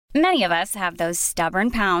Many of us have those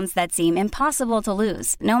stubborn pounds that seem impossible to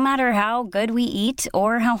lose, no matter how good we eat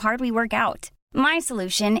or how hard we work out. My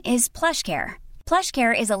solution is PlushCare.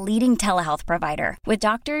 PlushCare is a leading telehealth provider with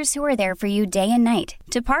doctors who are there for you day and night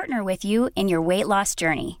to partner with you in your weight loss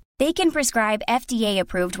journey. They can prescribe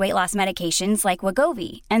FDA-approved weight loss medications like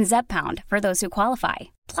Wegovy and Zepbound for those who qualify.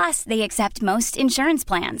 Plus, they accept most insurance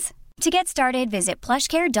plans. To get started, visit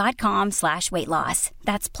plushcare.com/weightloss.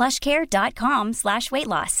 That's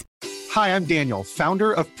plushcare.com/weightloss. Hi, I'm Daniel,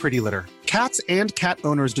 founder of Pretty Litter. Cats and cat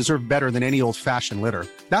owners deserve better than any old-fashioned litter.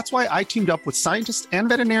 That's why I teamed up with scientists and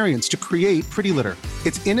veterinarians to create Pretty Litter.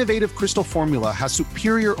 Its innovative crystal formula has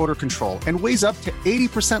superior odor control and weighs up to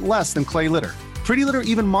 80% less than clay litter. Pretty Litter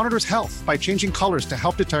even monitors health by changing colors to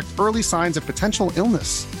help detect early signs of potential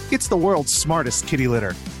illness. It's the world's smartest kitty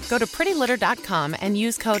litter. Go to prettylitter.com and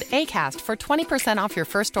use code ACAST for 20% off your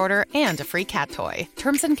first order and a free cat toy.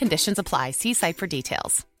 Terms and conditions apply. See site for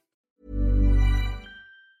details.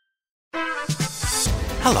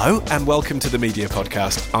 Hello and welcome to the Media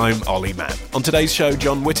Podcast. I'm Ollie Mann. On today's show,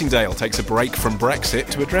 John Whittingdale takes a break from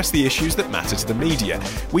Brexit to address the issues that matter to the media.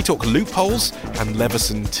 We talk loopholes and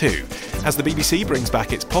Leveson 2. As the BBC brings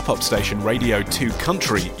back its pop-up station Radio 2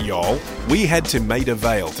 Country, y'all, we head to Maida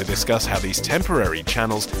Vale to discuss how these temporary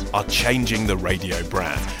channels are changing the radio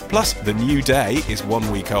brand. Plus, The New Day is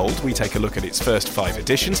 1 week old. We take a look at its first 5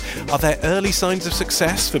 editions. Are there early signs of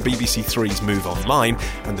success for BBC Three's move online?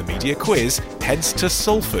 And the media quiz heads to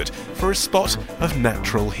Salford for a spot of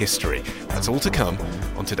natural history. That's all to come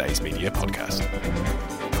on today's Media Podcast.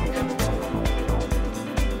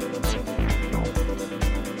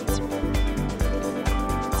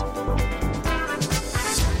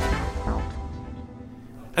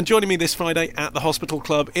 And joining me this Friday at the Hospital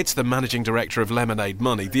Club, it's the Managing Director of Lemonade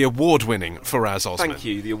Money, the award-winning Faraz Osman. Thank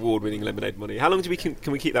you, the award-winning Lemonade Money. How long can we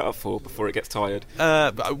keep that up for before it gets tired?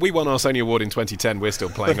 We won our Sony Award in 2010. We're still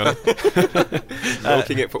playing on it.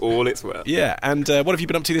 Milking it for all it's worth. Yeah, and what have you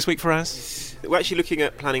been up to this week, Faraz? We're actually looking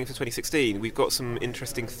at planning for 2016. We've got some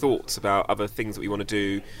interesting thoughts about other things that we want to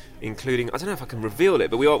do, including, I don't know if I can reveal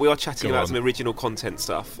it, but we are chatting about some original content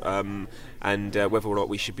stuff, and whether or not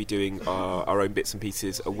we should be doing our own bits and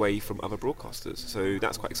pieces away from other broadcasters. So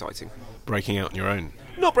that's quite exciting. Breaking out on your own.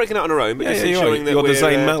 Not breaking out on our own, but just ensuring that you're we're... the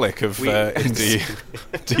Zayn Malik of indie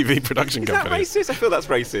TV production companies. Is that racist? I feel that's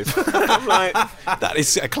racist. I'm like... That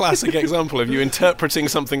is a classic example of you interpreting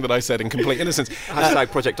something that I said in complete innocence.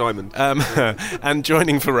 Hashtag Project Diamond. And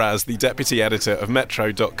joining Faraz, the deputy editor of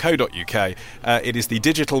metro.co.uk, it is the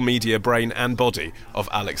digital media brain and body of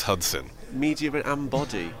Alex Hudson. Media and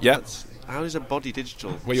body? Yeah. How is a body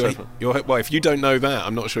digital? Well, if you don't know that,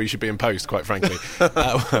 I'm not sure you should be in post, quite frankly.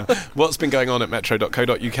 What's been going on at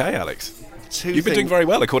metro.co.uk, Alex? You've been doing very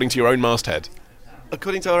well, according to your own masthead.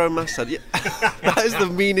 According to our own masthead, yeah. That is the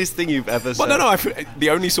meanest thing you've ever said. Well, no,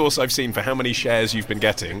 the only source I've seen for how many shares you've been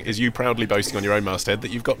getting is you proudly boasting on your own masthead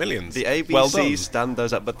that you've got millions. The ABC stand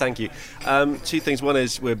those up, but thank you. 2 things. One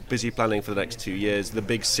is we're busy planning for the next 2 years, the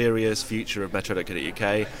big serious future of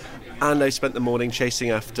metro.co.uk, and I spent the morning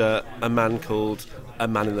chasing after a man called A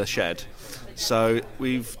Man in the Shed. So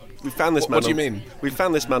we found this man. What do you mean? We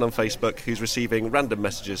found this man on Facebook who's receiving random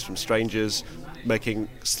messages from strangers, making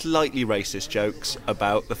slightly racist jokes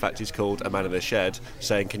about the fact he's called A Man in the Shed,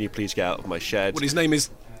 saying, "Can you please get out of my shed?" Well, his name is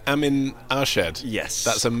Amin Arshad. Yes.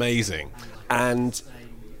 That's amazing. And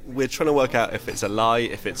we're trying to work out if it's a lie,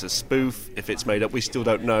 if it's a spoof, if it's made up. We still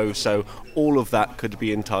don't know, so all of that could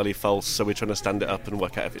be entirely false, so we're trying to stand it up and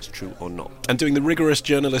work out if it's true or not. And doing the rigorous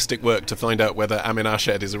journalistic work to find out whether Amin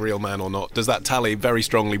Arshad is a real man or not, does that tally very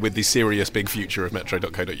strongly with the serious big future of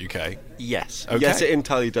metro.co.uk? Yes. Okay. Yes, it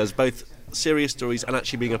entirely does, both serious stories and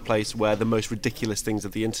actually being a place where the most ridiculous things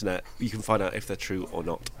of the internet, you can find out if they're true or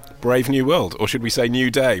not. Brave New World, or should we say New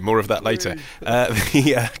Day? More of that later.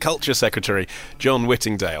 The Culture Secretary, John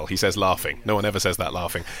Whittingdale, he says laughing, no one ever says that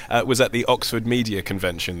laughing, was at the Oxford Media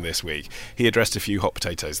Convention this week. He addressed a few hot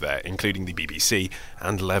potatoes there, including the BBC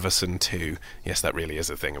and Leveson 2. Yes, that really is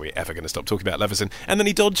a thing. Are we ever going to stop talking about Leveson? And then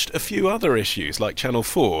he dodged a few other issues, like Channel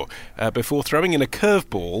 4, before throwing in a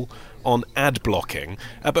curveball on ad blocking.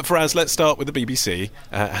 But Faraz, let's start with the BBC,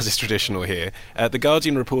 as is traditional here. The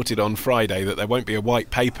Guardian reported on Friday that there won't be a white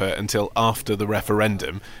paper until after the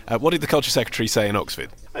referendum. What did the Culture Secretary say in Oxford?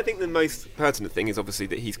 I think the most pertinent thing is obviously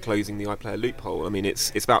that he's closing the iPlayer loophole. I mean,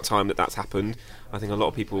 it's about time that that's happened. I think a lot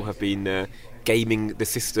of people have been gaming the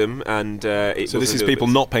system, and so this is people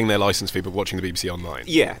not paying their licence fee but watching the BBC online.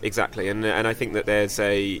 Yeah, exactly, and I think that there's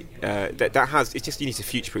it's just you need to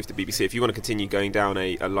future-proof the BBC. If you want to continue going down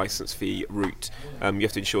a licence fee route, you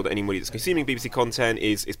have to ensure that anybody that's consuming BBC content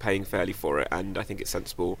is paying fairly for it, and I think it's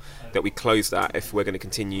sensible that we close that if we're going to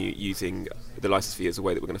continue using the licence fee as a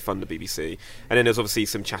way that we're going to fund the BBC. And then there's obviously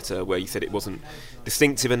some chatter where you said it wasn't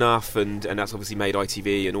distinctive enough, and that's obviously made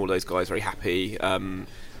ITV and all those guys very happy.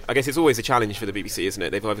 I guess it's always a challenge for the BBC, isn't it?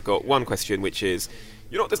 They've either got one question, which is,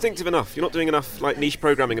 you're not distinctive enough, you're not doing enough like niche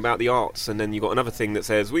programming about the arts, and then you've got another thing that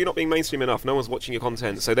says, well, you're not being mainstream enough, no one's watching your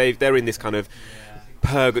content. So they're in this kind of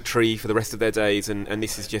purgatory for the rest of their days, and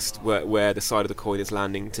this is just where the side of the coin is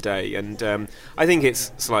landing today. And I think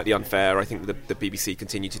it's slightly unfair. I think the BBC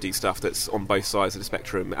continue to do stuff that's on both sides of the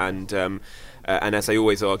spectrum, and as they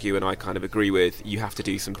always argue, and I kind of agree with, you have to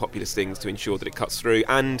do some populist things to ensure that it cuts through.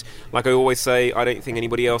 And like I always say, I don't think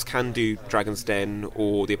anybody else can do Dragon's Den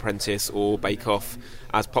or The Apprentice or Bake Off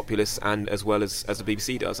as populist and as well as the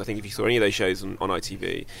BBC does. I think if you saw any of those shows on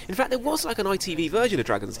ITV, in fact there was like an ITV version of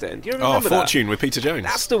Dragon's Den. Do you remember that? Fortune with Peter Jones.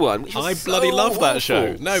 That's the one. I bloody love that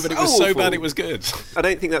show. No, but it was so bad it was good. I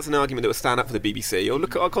don't think that's an argument that would stand up for the BBC. Oh,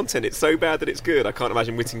 look at our content, it's so bad that it's good. I can't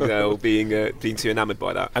imagine Whittingdale being too enamoured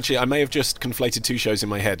by that. Actually, I may have just conflated two shows in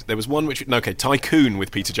my head. There was one Tycoon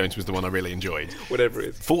with Peter Jones was the one I really enjoyed. Whatever it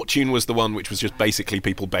is. Fortune was the one which was just basically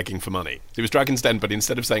people begging for money. It was Dragon's Den, but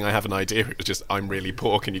instead of saying I have an idea, it was just I'm really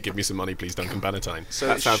poor, can you give me some money please, Duncan Bannatyne? So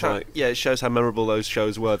that sounds right. Yeah, it shows how memorable those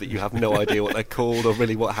shows were that you have no idea what they're called or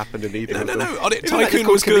really what happened in either of them. No, Tycoon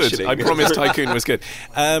was good. I promise Tycoon was good.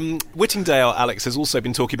 Whittingdale, Alex, has also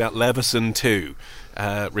been talking about Leveson 2,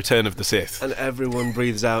 Return of the Sith. And everyone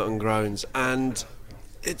breathes out and groans, and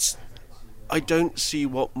I don't see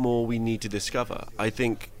what more we need to discover. I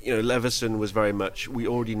think, Leveson was very much, we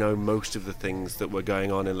already know most of the things that were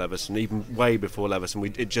going on in Leveson, even way before Leveson.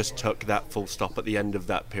 It just took that full stop at the end of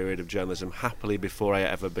that period of journalism. Happily, before I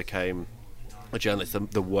ever became a journalist,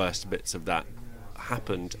 the worst bits of that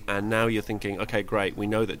happened. And now you're thinking, okay, great, we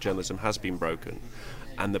know that journalism has been broken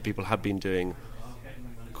and that people have been doing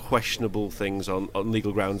questionable things on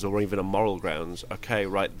legal grounds or even on moral grounds. Okay,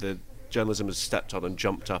 right, the journalism has stepped on and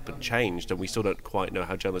jumped up and changed, and we still don't quite know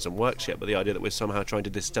how journalism works yet, but the idea that we're somehow trying to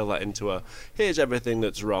distill that into here's everything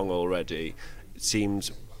that's wrong already, it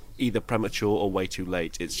seems either premature or way too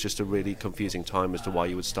late. It's just a really confusing time as to why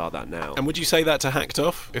you would start that now. And would you say that to Hacked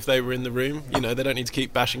Off if they were in the room? They don't need to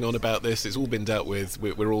keep bashing on about this, it's all been dealt with,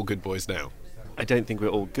 we're all good boys now. I don't think we're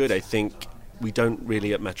all good. I think we don't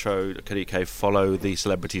really at Metro.co.uk follow the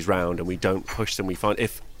celebrities round, and we don't push them. We find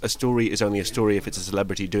if a story is only a story if it's a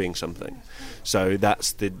celebrity doing something. So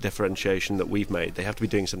that's the differentiation that we've made. They have to be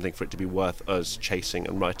doing something for it to be worth us chasing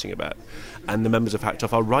and writing about. And the members of Hacked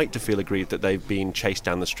Off are right to feel aggrieved that they've been chased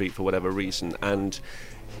down the street for whatever reason. And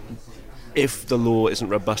if the law isn't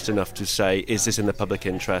robust enough to say, is this in the public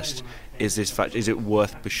interest? Is it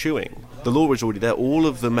worth pursuing? The law is already there. All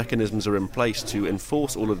of the mechanisms are in place to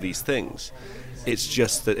enforce all of these things. It's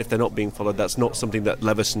just that if they're not being followed, that's not something that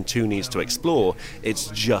Leveson 2 needs to explore. It's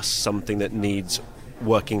just something that needs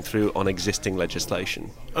working through on existing legislation.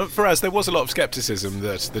 For us, there was a lot of scepticism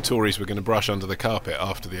that the Tories were going to brush under the carpet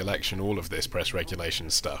after the election all of this press regulation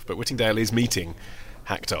stuff, but Whittingdale is meeting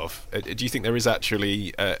Hacked Off. Do you think there is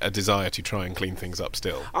actually a desire to try and clean things up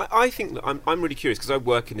still? I think that I'm really curious, because I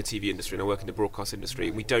work in the TV industry and I work in the broadcast industry,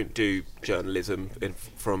 and we don't do journalism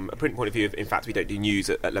from a print point of view. In fact, we don't do news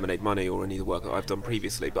at Lemonade Money or any of the work that I've done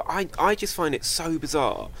previously. But I just find it so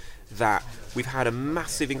bizarre that we've had a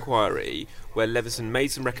massive inquiry where Leveson made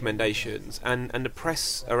some recommendations, and the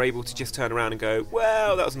press are able to just turn around and go,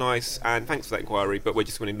 well, that was nice, and thanks for that inquiry, but we're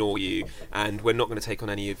just going to ignore you, and we're not going to take on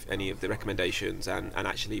any of the recommendations, and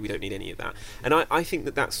actually we don't need any of that. And I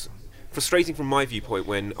think that's frustrating from my viewpoint,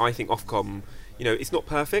 when I think Ofcom, it's not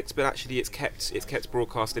perfect, but actually it's kept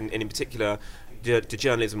broadcast, and in particular the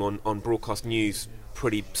journalism on broadcast news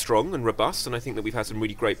pretty strong and robust, and I think that we've had some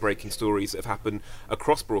really great breaking stories that have happened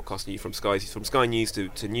across broadcast news, from Sky News to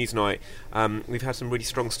Newsnight. We've had some really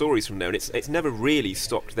strong stories from there, and it's never really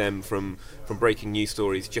stopped them from breaking news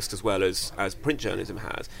stories just as well as print journalism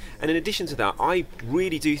has. And in addition to that, I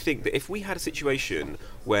really do think that if we had a situation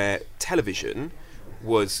where television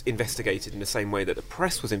was investigated in the same way that the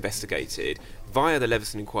press was investigated via the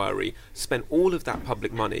Leveson inquiry, spent all of that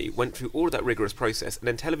public money, went through all of that rigorous process, and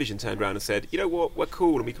then television turned around and said, you know what, we're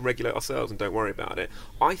cool and we can regulate ourselves and don't worry about it.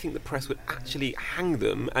 I think the press would actually hang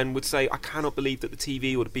them and would say, I cannot believe that the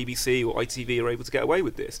TV or the BBC or ITV are able to get away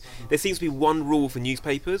with this. There seems to be one rule for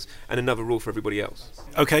newspapers and another rule for everybody else.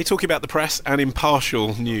 OK, talking about the press and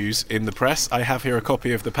impartial news in the press, I have here a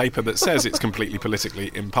copy of the paper that says it's completely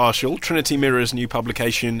politically impartial. Trinity Mirror's new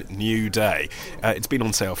publication, New Day. It's been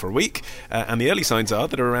on sale for a week, and the early signs are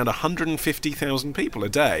that around 150,000 people a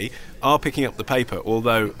day are picking up the paper,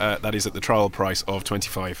 although that is at the trial price of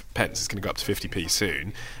 25 pence. It's going to go up to 50p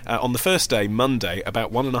soon. On the first day, Monday,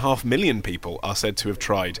 about 1.5 million people are said to have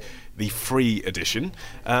tried the free edition.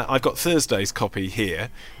 I've got Thursday's copy here.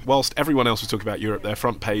 Whilst everyone else was talking about Europe, their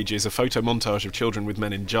front page is a photo montage of children with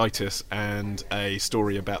meningitis and a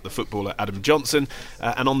story about the footballer Adam Johnson.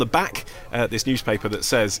 And on the back, this newspaper that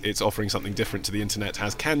says it's offering something different to the internet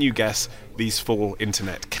has, can you guess, these 4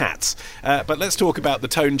 internet cats. But let's talk about the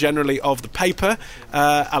tone generally of the paper.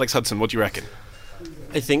 Alex Hudson, what do you reckon?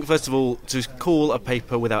 I think, first of all, to call a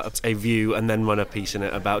paper without a view and then run a piece in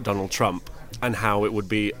it about Donald Trump and how it would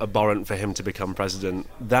be abhorrent for him to become president,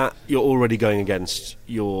 that you're already going against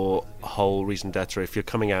your whole reason d'etre if you're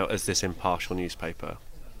coming out as this impartial newspaper.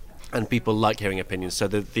 And people like hearing opinions, so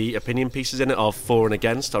the opinion pieces in it of for and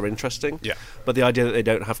against are interesting. Yeah. But the idea that they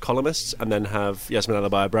don't have columnists and then have Yasmin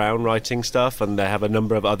Alibaya-Brown writing stuff, and they have a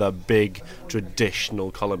number of other big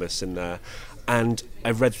traditional columnists in there. And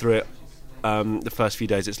I've read through it the first few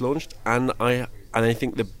days it's launched, and I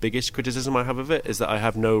think the biggest criticism I have of it is that I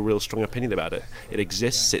have no real strong opinion about it. It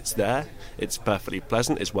exists, it's there, it's perfectly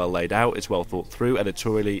pleasant, it's well laid out, it's well thought through.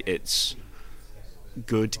 Editorially, it's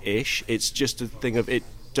good-ish. It's just a thing of it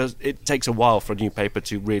takes a while for a new paper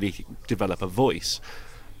to really develop a voice,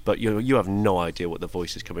 but you have no idea what the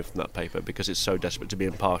voice is coming from that paper because it's so desperate to be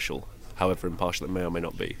impartial, however impartial it may or may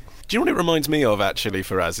not be. Do you know what it reminds me of, actually,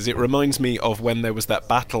 Faraz? Is it reminds me of when there was that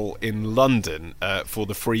battle in London for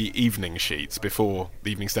the free evening sheets before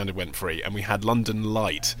the Evening Standard went free, and we had London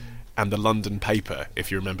Light and the London Paper, if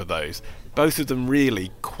you remember those. Both of them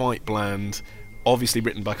really quite bland, obviously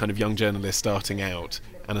written by kind of young journalists starting out,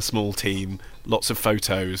 and a small team, lots of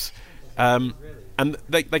photos. And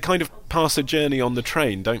they kind of pass a journey on the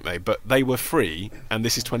train, don't they? But they were free, and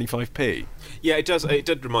this is 25p. Yeah, it does. It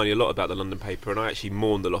did remind me a lot about the London Paper, and I actually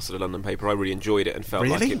mourned the loss of the London Paper. I really enjoyed it and felt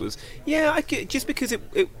like it was. Yeah, just because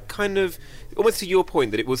it kind of, almost to your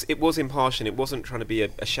point, that it was impartial. It wasn't trying to be a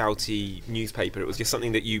shouty newspaper. It was just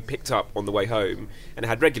something that you picked up on the way home, and it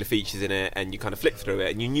had regular features in it, and you kind of flicked through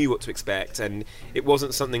it, and you knew what to expect, and it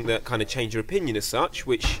wasn't something that kind of changed your opinion as such,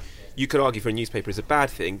 which you could argue for a newspaper is a bad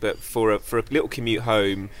thing, but for a little commute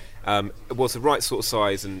home, it was the right sort of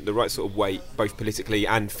size and the right sort of weight, both politically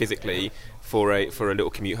and physically, for a little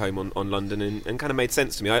commute home on London, and kind of made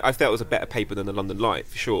sense to me. I felt it was a better paper than the London Light,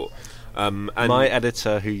 for sure. And my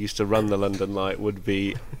editor, who used to run the London Light, would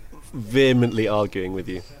be vehemently arguing with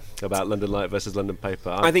you about London Light versus London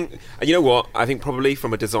Paper. I think, you know what, I think probably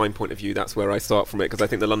from a design point of view, that's where I start from it, because I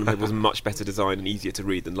think the London Paper was much better designed and easier to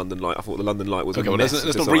read than London Light. I thought the London Light was a mess.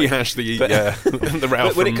 Let's not rehash the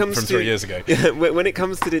row from 3 years ago. When it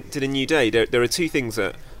comes to the New Day, there are two things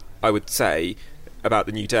that I would say about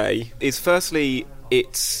the New Day. Is firstly,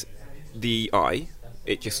 it's the eye.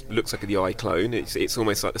 It just looks like the Eye clone. It's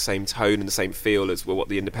almost like the same tone and the same feel as what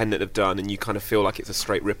the Independent have done, and you kind of feel like it's a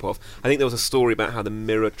straight rip-off. I think there was a story about how the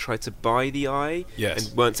Mirror tried to buy the Eye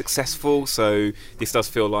and weren't successful, so this does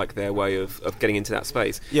feel like their way of getting into that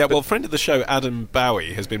space. Yeah, well, friend of the show, Adam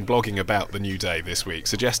Bowie, has been blogging about the New Day this week,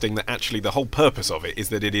 suggesting that actually the whole purpose of it is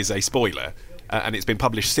that it is a spoiler, and it's been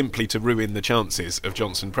published simply to ruin the chances of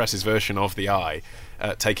Johnson Press's version of the Eye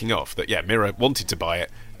taking off. That, Mirror wanted to buy it,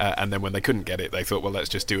 and then when they couldn't get it, they thought, well, let's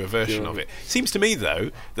just do a version of it. Seems to me, though,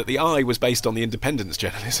 that the Eye was based on the Independent's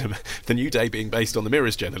journalism. The New Day, being based on the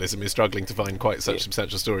Mirror's journalism, is struggling to find quite such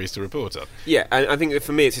substantial stories to report on. Yeah, and I think that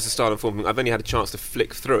for me it's just a style and form thing. I've only had a chance to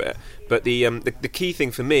flick through it, but the key thing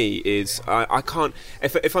for me is I can't,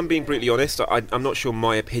 if I'm being brutally honest, I'm not sure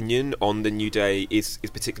my opinion on the New Day is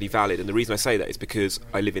particularly valid, and the reason I say that is because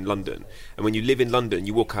I live in London, and when you live in London,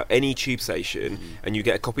 you walk out any tube station and you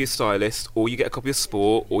get a copy of Stylist, or you get a copy of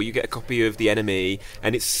Sport, or you get a copy of the NME,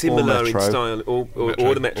 and it's similar in style, or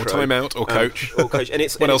the Metro, or Time Out, or Coach, and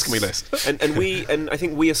it's what else can we list? And I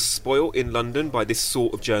think we are spoilt in London by this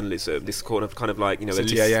sort of journalism, this kind of like,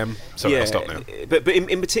 City AM. Sorry, I'll stop now. But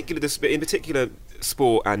in particular,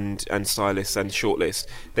 Sport and Stylist and Shortlist,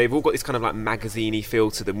 they've all got this kind of like magazine-y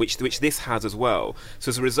feel to them, which this has as well. So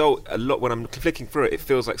as a result, a lot when I'm flicking through it, it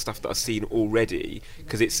feels like stuff that I've seen already,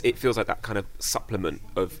 because it feels like that kind of supplement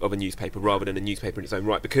of a newspaper rather than a newspaper in its own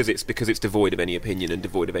right, because it's devoid of any opinion and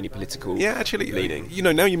devoid of any political leaning.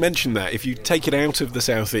 Now you mention that, if you take it out of the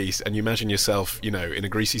southeast and you imagine yourself, in a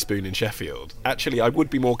greasy spoon in Sheffield, actually I would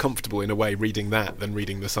be more comfortable in a way reading that than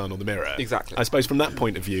reading The Sun or The Mirror. Exactly. I suppose from that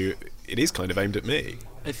point of view, it is kind of aimed at me.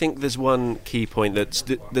 I think there's one key point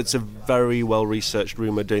that's a very well-researched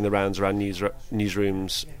rumour doing the rounds around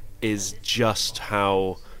newsrooms, is just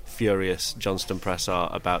how furious Johnston Press are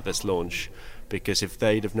about this launch. Because if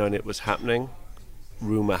they'd have known it was happening,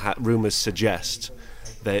 rumours suggest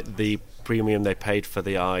that the premium they paid for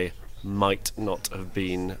the Eye might not have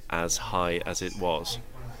been as high as it was.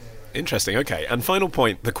 Interesting, okay. And final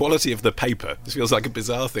point, the quality of the paper. This feels like a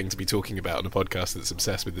bizarre thing to be talking about on a podcast that's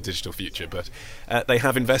obsessed with the digital future, but they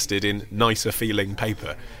have invested in nicer feeling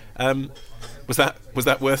paper. Was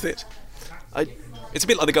that worth it? It's a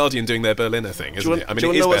bit like The Guardian doing their Berliner thing, isn't it? I mean,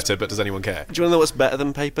 it is better, but does anyone care? Do you want to know what's better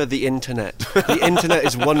than paper? The internet. The internet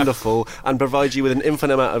is wonderful and provides you with an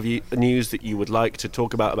infinite amount of news that you would like to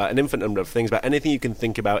talk about an infinite number of things, about anything you can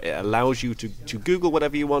think about. It allows you to Google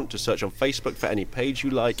whatever you want, to search on Facebook for any page you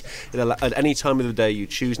like. At any time of the day you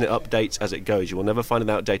choose, and it updates as it goes. You will never find an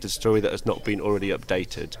outdated story that has not been already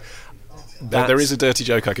updated. There is a dirty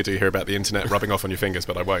joke I could do here about the internet rubbing off on your fingers,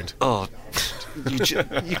 but I won't. Oh,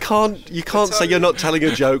 you can't say you're not telling a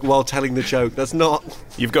joke while telling the joke. That's not...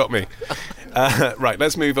 You've got me. Right,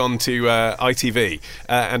 let's move on to ITV.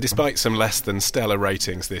 And despite some less than stellar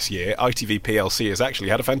ratings this year, ITV PLC has actually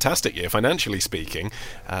had a fantastic year, financially speaking.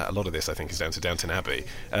 A lot of this, I think, is down to Downton Abbey.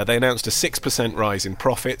 They announced a 6% rise in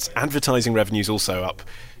profits. Advertising revenues also up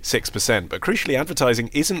 6%. But crucially, advertising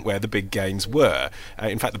isn't where the big gains were.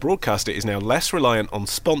 In fact, the broadcaster is now less reliant on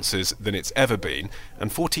sponsors than it's ever been, and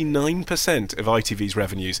 49% of ITV's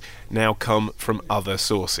revenues now come from other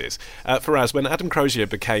sources. Faraz, when Adam Crozier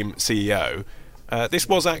became CEO, this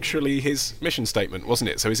was actually his mission statement, wasn't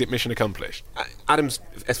it? So is it mission accomplished? Adam's,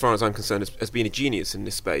 as far as I'm concerned, has been a genius in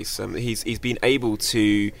this space. He's been able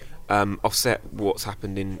to offset what's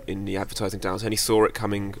happened in the advertising downturn. He saw it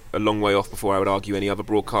coming a long way off before I would argue any other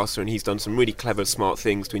broadcaster, and he's done some really clever, smart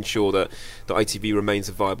things to ensure that ITV remains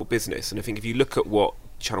a viable business. And I think if you look at what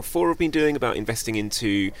Channel 4 have been doing about investing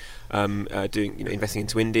into investing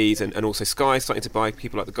into indies, and also Sky starting to buy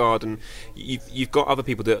people like The Garden, you've got other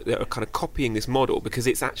people that are kind of copying this model, because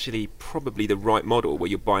it's actually probably the right model, where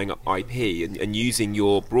you're buying up IP and using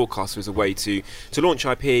your broadcaster as a way to launch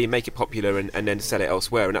IP, make it popular, and then sell it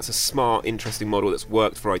elsewhere. And that's a smart, interesting model that's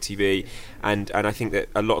worked for ITV, and I think that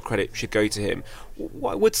a lot of credit should go to him.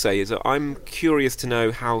 What I would say is that I'm curious to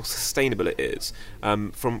know how sustainable it is.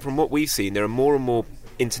 From what we've seen, there are more and more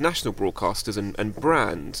international broadcasters and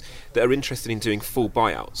brands that are interested in doing full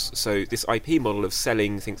buyouts. So this IP model of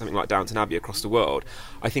selling something like Downton Abbey across the world,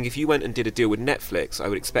 I think if you went and did a deal with Netflix, I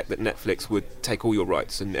would expect that Netflix would take all your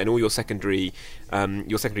rights and all your secondary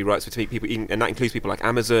rights would take people, and that includes people like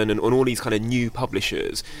Amazon and all these kind of new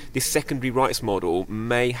publishers. This secondary rights model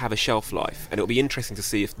may have a shelf life, and it'll be interesting to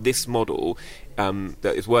see if this model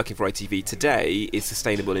that is working for ITV today is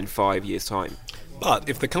sustainable in 5 years' time. But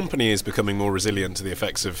if the company is becoming more resilient to the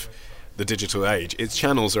effects of the digital age, its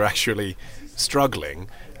channels are actually struggling.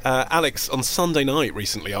 Alex, on Sunday night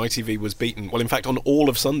recently, ITV was beaten, well, in fact, on all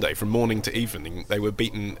of Sunday, from morning to evening, they were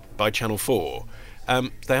beaten by Channel 4.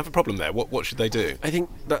 They have a problem there. What should they do? I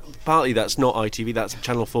think that partly that's not ITV, that's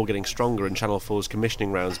Channel 4 getting stronger, and Channel 4's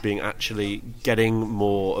commissioning rounds getting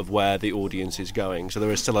more of where the audience is going. So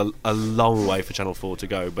there is still a long way for Channel 4 to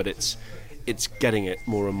go, but it's getting it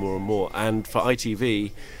more and more and more. And for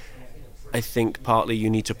ITV, I think partly you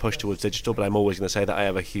need to push towards digital, but I'm always going to say that I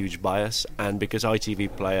have a huge bias, and because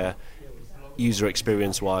ITV Player, user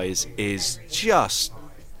experience wise, is just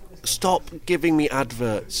stop giving me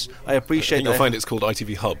adverts. I appreciate. I think you'll find it's called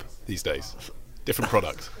ITV Hub these days. Different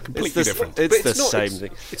product, completely different. It's the same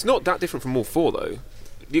thing. It's not that different from All 4 though.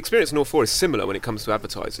 The experience in All 4 is similar when it comes to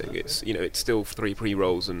advertising. It's still 3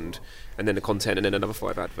 pre-rolls and then the content and then another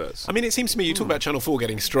 5 adverts. I mean, it seems to me you talk about Channel 4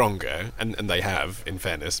 getting stronger, and they have, in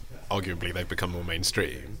fairness. Arguably, they've become more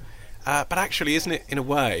mainstream. But actually, isn't it, in a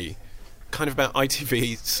way, kind of about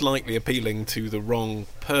ITV slightly appealing to the wrong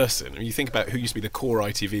person? I mean, you think about who used to be the core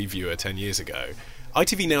ITV viewer 10 years ago.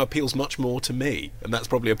 ITV now appeals much more to me, and that's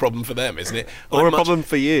probably a problem for them, isn't it? Or a problem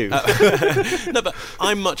for you. No, but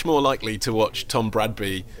I'm much more likely to watch Tom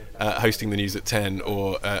Bradby hosting the news at 10,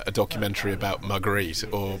 or a documentary about Marguerite,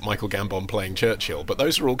 or Michael Gambon playing Churchill. But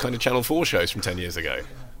those are all kind of Channel 4 shows from 10 years ago.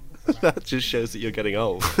 That just shows that you're getting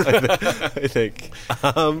old, I think.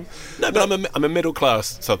 No, but I'm a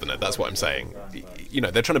middle-class southerner, that's what I'm saying.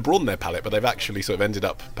 They're trying to broaden their palette, but they've actually sort of ended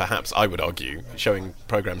up, perhaps, I would argue, showing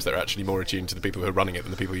programmes that are actually more attuned to the people who are running it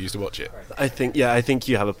than the people who used to watch it. I think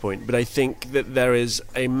you have a point, but I think that there is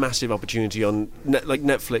a massive opportunity on...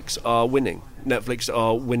 Netflix are winning. Netflix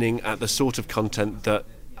are winning at the sort of content that...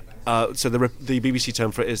 so the BBC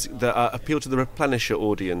term for it is the appeal to the replenisher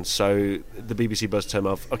audience. So the BBC Buzz term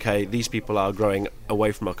of, okay, these people are growing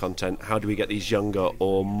away from our content. How do we get these younger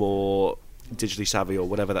or more digitally savvy or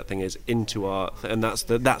whatever that thing is into our... And that's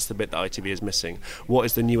the bit that ITV is missing. What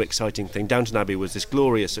is the new exciting thing? Downton Abbey was this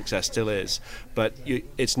glorious success, still is, but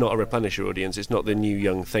it's not a replenisher audience. It's not the new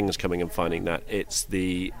young things coming and finding that. It's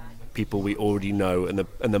the people we already know and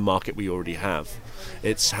the market we already have.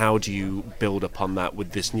 It's how do you build upon that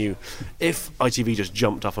with this new... If ITV just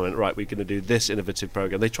jumped off and went, right, we're going to do this innovative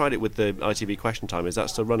programme. They tried it with the ITV Question Time. Is that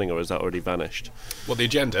still running or has that already vanished? Well, the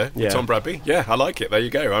agenda with Tom Bradby? Yeah, I like it. There you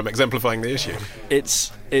go. I'm exemplifying the issue.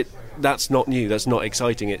 That's not new. That's not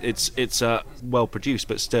exciting. It's well produced,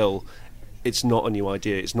 but still, it's not a new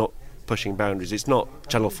idea. It's not pushing boundaries. It's not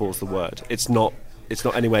Channel 4's the word. It's not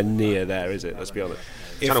anywhere near there, is it? Let's be honest.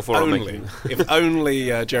 If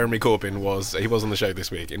only Jeremy Corbyn was on the show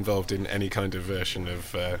this week, involved in any kind of version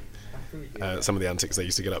of some of the antics they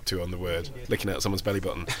used to get up to on the word, licking out someone's belly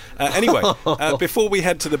button. Anyway, before we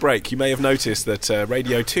head to the break, you may have noticed that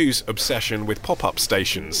Radio 2's obsession with pop-up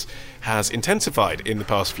stations has intensified in the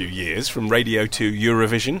past few years, from Radio 2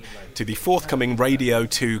 Eurovision to the forthcoming Radio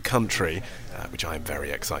 2 Country, which I am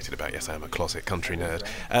very excited about. Yes, I am a closet country nerd.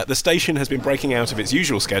 The station has been breaking out of its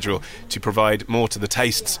usual schedule to provide more to the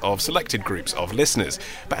tastes of selected groups of listeners.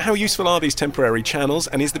 But how useful are these temporary channels,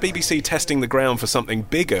 and is the BBC testing the ground for something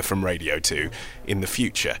bigger from Radio 2 in the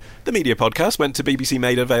future? The Media Podcast went to BBC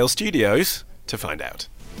Maida Vale Studios to find out.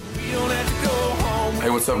 Hey,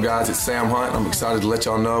 what's up, guys? It's Sam Hunt. I'm excited to let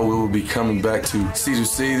y'all know we will be coming back to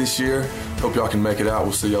C2C this year. Hope y'all can make it out.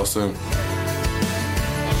 We'll see y'all soon.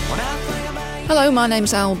 Hello, my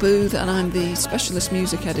name's Al Booth and I'm the Specialist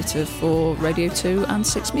Music Editor for Radio 2 and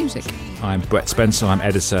 6 Music. I'm Brett Spencer. I'm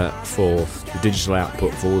editor for the digital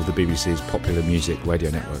output for all of the BBC's popular music radio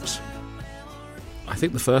networks. I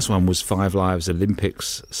think the first one was 5 Live's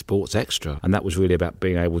Olympics Sports Extra, and that was really about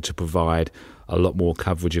being able to provide a lot more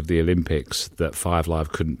coverage of the Olympics that 5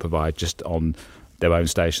 Live couldn't provide just on their own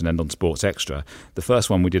station and on Sports Extra. The first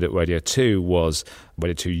one we did at Radio 2 was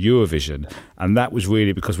Radio 2 Eurovision, and that was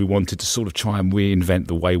really because we wanted to sort of try and reinvent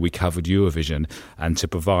the way we covered Eurovision and to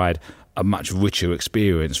provide a much richer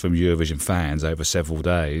experience from Eurovision fans over several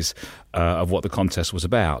days of what the contest was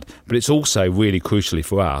about. But it's also really crucially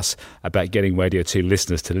for us about getting Radio 2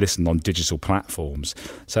 listeners to listen on digital platforms.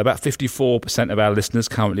 So about 54% of our listeners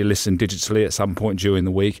currently listen digitally at some point during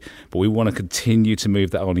the week, but we want to continue to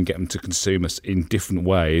move that on and get them to consume us in different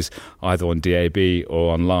ways, either on DAB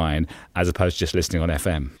or online, as opposed to just listening on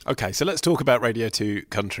FM. OK, so let's talk about Radio 2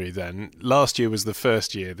 Country then. Last year was the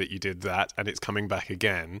first year that you did that, and it's coming back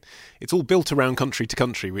again. It's all built around Country to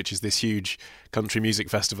Country, which is this huge country music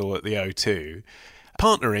festival at the O2.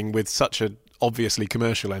 Partnering with such an obviously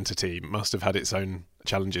commercial entity must have had its own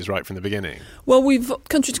challenges right from the beginning. Well,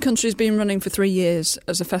 Country to Country has been running for 3 years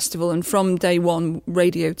as a festival, and from day one,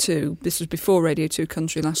 Radio 2, this was before Radio 2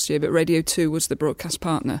 Country last year, but Radio 2 was the broadcast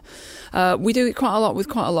partner. We do it quite a lot with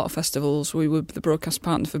quite a lot of festivals. We were the broadcast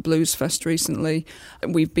partner for Blues Fest recently.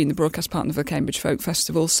 We've been the broadcast partner for Cambridge Folk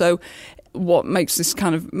Festival. So what makes this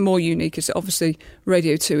kind of more unique is that obviously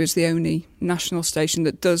Radio 2 is the only national station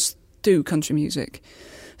that does do country music.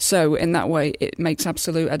 So in that way, it makes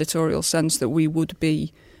absolute editorial sense that we would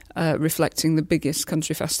be reflecting the biggest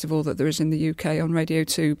country festival that there is in the UK on Radio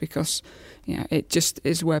 2 because it just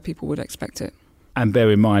is where people would expect it. And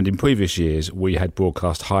bear in mind, in previous years, we had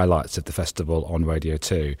broadcast highlights of the festival on Radio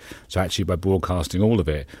 2. So actually, by broadcasting all of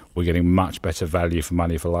it, we're getting much better value for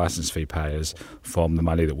money for licence fee payers from the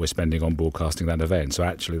money that we're spending on broadcasting that event. So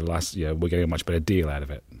actually, we're getting a much better deal out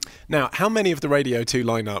of it. Now, how many of the Radio 2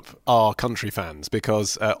 lineup are country fans?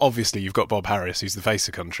 Because obviously you've got Bob Harris, who's the face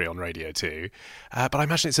of country on Radio 2. But I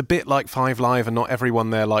imagine it's a bit like 5 Live and not everyone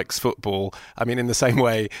there likes football. I mean, in the same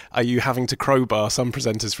way, are you having to crowbar some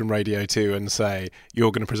presenters from Radio 2 and say,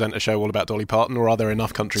 you're going to present a show all about Dolly Parton, or are there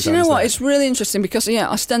enough country fans? Do you know what? There? It's really interesting because,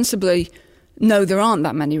 ostensibly, no, there aren't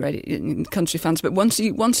that many country fans. But once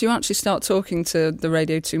you actually start talking to the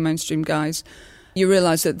Radio 2 mainstream guys, you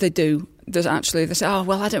realise that they do. They say, oh,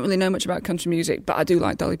 well, I don't really know much about country music, but I do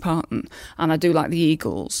like Dolly Parton, and I do like the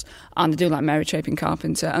Eagles, and I do like Mary Chapin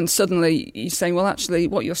Carpenter. And suddenly you're saying, well, actually,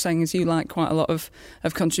 what you're saying is you like quite a lot of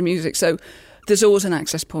country music. So there's always an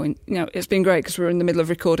access point. It's been great because we're in the middle of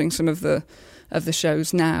recording some of the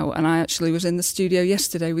shows now, and I actually was in the studio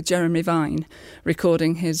yesterday with Jeremy Vine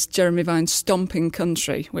recording his Jeremy Vine Stomping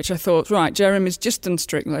Country, which I thought, right, Jeremy's just done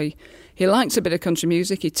Strictly. He likes a bit of country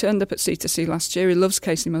music. He turned up at C2C last year. He loves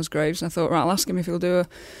Casey Musgraves. And I thought, right, I'll ask him if he'll do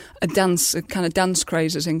a kind of dance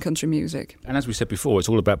crazes in country music. And as we said before, it's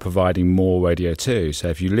all about providing more Radio 2. So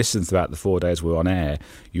if you listen throughout the 4 days we're on air,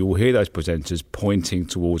 you will hear those presenters pointing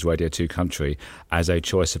towards Radio 2 Country as a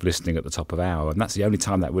choice of listening at the top of hour. And that's the only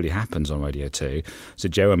time that really happens on Radio 2. So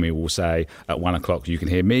Jeremy will say at 1 o'clock, you can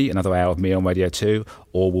hear me, another hour of me on Radio 2,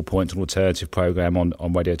 or we'll point to an alternative programme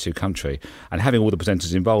on Radio 2 Country. And having all the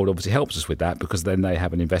presenters involved obviously helps us with that, because then they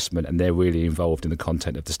have an investment and they're really involved in the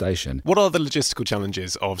content of the station. What are the logistical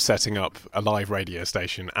challenges of setting up a live radio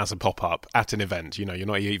station as a pop-up at an event? You're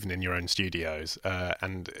not even in your own studios.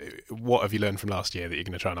 And what have you learned from last year that you're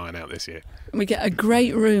going to try and iron out this year? We get a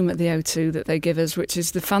great room at the O2 that they give us, which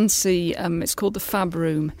is the fancy, it's called the Fab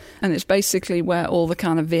Room, and it's basically where all the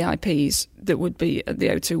kind of VIPs that would be at the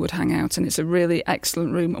O2 would hang out, and it's a really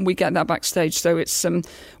excellent room, and we get that backstage. So it's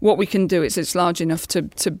what we can do is it's large enough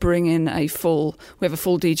to bring in we have a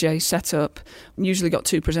full DJ set up. Usually got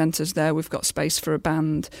 2 presenters there. We've got space for a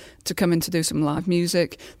band to come in to do some live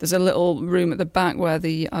music. There's a little room at the back where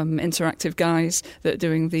the interactive guys that are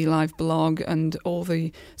doing the live blog and all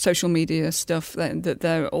the social media stuff, that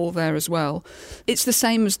they're all there as well. It's the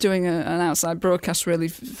same as doing an outside broadcast really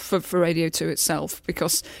for Radio 2 itself,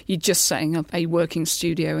 because you're just setting up a working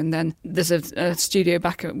studio, and then there's a studio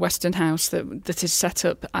back at Western House that is set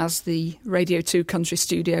up as the Radio 2 Country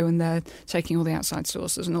studio, and they're taking all the outside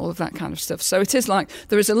sources and all of that kind of stuff. So it is like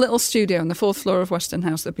there is a little studio on the 4th floor of Western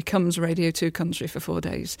House that becomes Radio 2 Country for 4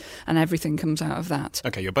 days, and everything comes out of that.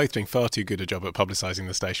 OK, you're both doing far too good a job at publicising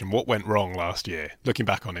the station. What went wrong last year? Looking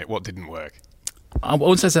back on it, what didn't work? I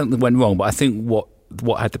wouldn't say something went wrong, but I think what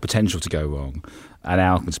had the potential to go wrong, and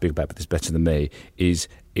Al can speak about this better than me, is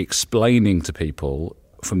explaining to people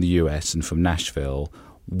from the US and from Nashville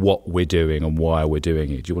what we're doing and why we're doing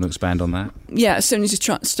it. Do you want to expand on that? Yeah, as soon as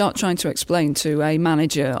you start trying to explain to a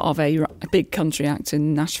manager of a big country act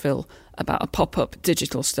in Nashville about a pop-up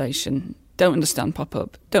digital station, don't understand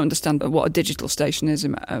pop-up, don't understand what a digital station is,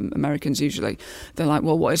 Americans usually. They're like,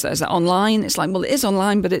 well, what is that? Is that online? It's like, well, it is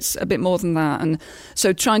online, but it's a bit more than that. And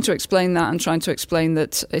so trying to explain that and trying to explain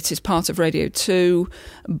that it is part of Radio 2,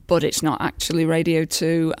 but it's not actually Radio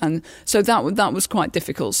 2. And so that was quite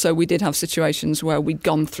difficult. So we did have situations where we'd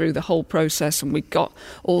gone through the whole process and we got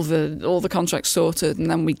all the contracts sorted, and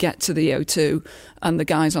then we get to the O2 and the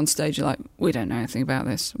guys on stage are like, we don't know anything about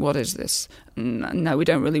this. What is this? No, we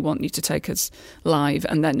don't really want you to take us live.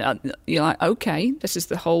 And then you're like, okay, this is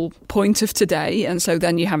the whole point of today. And so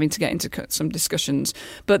then you're having to get into some discussions.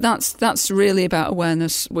 But that's really about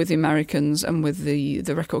awareness with the Americans and with the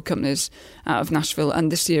record companies out of Nashville.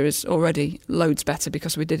 And this year is already loads better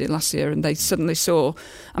because we did it last year, and they suddenly saw,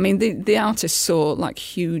 I mean, the artists saw like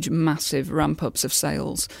huge, massive ramp-ups of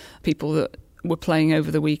sales. People that were playing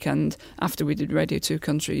over the weekend after we did Radio 2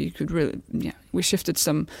 Country, you could really, we shifted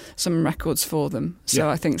some records for them. So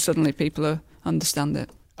I think suddenly people understand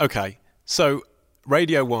it. OK, so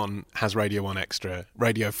Radio 1 has Radio 1 Extra,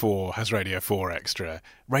 Radio 4 has Radio 4 Extra,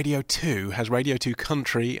 Radio 2 has Radio 2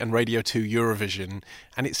 Country and Radio 2 Eurovision,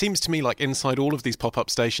 and it seems to me like inside all of these pop-up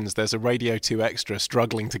stations there's a Radio 2 Extra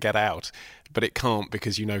struggling to get out, but it can't,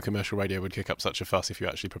 because commercial radio would kick up such a fuss if you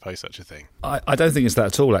actually propose such a thing. I don't think it's that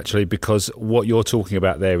at all, actually, because what you're talking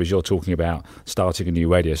about there is you're talking about starting a new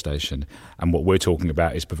radio station, and what we're talking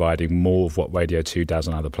about is providing more of what Radio 2 does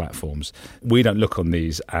on other platforms. We don't look on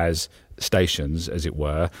these as stations, as it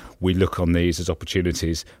were. We look on these as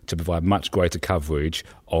opportunities to provide much greater coverage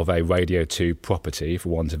of a Radio 2 property, for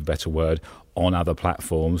want of a better word, on other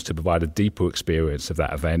platforms, to provide a deeper experience of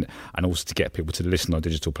that event, and also to get people to listen on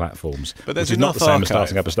digital platforms. But there's which is enough not the same archive. as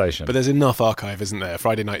starting up a station. But there's enough archive, isn't there?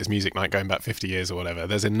 Friday night is music night going back 50 years or whatever.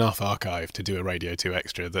 There's enough archive to do a Radio 2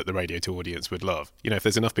 Extra that the Radio 2 audience would love. If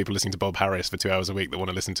there's enough people listening to Bob Harris for 2 hours a week that want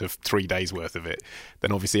to listen to 3 days worth of it,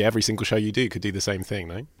 then obviously every single show you do could do the same thing,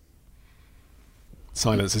 no?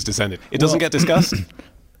 Silence has descended. It doesn't get discussed?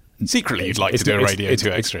 Secretly, you'd like to do a Radio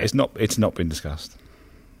 2 Extra. It's not been discussed.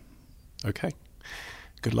 OK.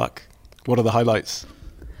 Good luck. What are the highlights?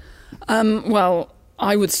 Well,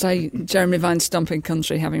 I would say Jeremy Vine's Stomping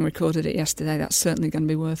Country, having recorded it yesterday, that's certainly going to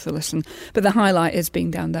be worth a listen. But the highlight is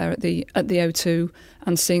being down there at the O2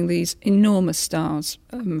 and seeing these enormous stars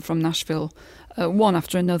from Nashville one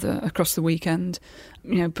after another across the weekend,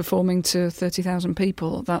 performing to 30,000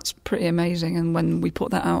 people. That's pretty amazing. And when we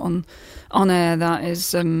put that out on air, that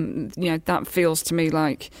is, that feels to me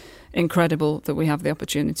like incredible that we have the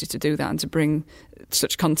opportunity to do that and to bring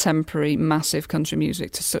such contemporary, massive country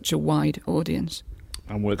music to such a wide audience.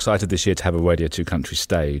 And we're excited this year to have a Radio 2 Country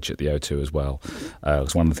stage at the O2 as well.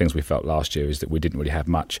 Because one of the things we felt last year is that we didn't really have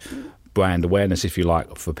much brand awareness, if you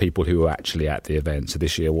like, for people who were actually at the event. So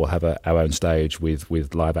this year we'll have our own stage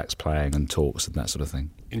with live acts playing and talks and that sort of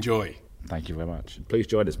thing. Enjoy. Thank you very much. Please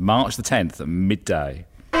join us March the 10th at midday.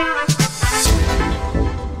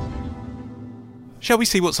 Shall we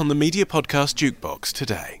see what's on the Media Podcast Jukebox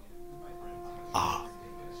today?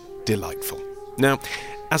 Delightful. Now,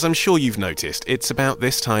 as I'm sure you've noticed, it's about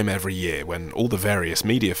this time every year when all the various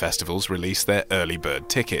media festivals release their early bird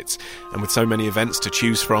tickets. And with so many events to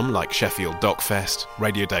choose from, like Sheffield DocFest,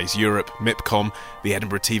 Radio Days Europe, MIPCOM, the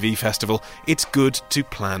Edinburgh TV Festival, it's good to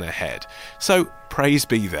plan ahead. So praise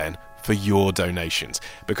be then for your donations,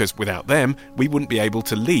 because without them, we wouldn't be able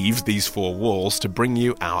to leave these four walls to bring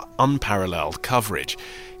you our unparalleled coverage.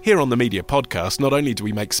 Here on the Media Podcast, not only do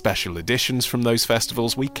we make special editions from those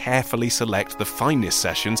festivals, we carefully select the finest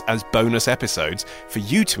sessions as bonus episodes for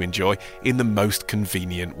you to enjoy in the most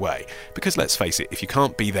convenient way. Because let's face it, if you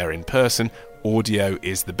can't be there in person, audio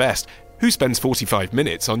is the best. Who spends 45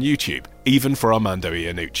 minutes on YouTube, even for Armando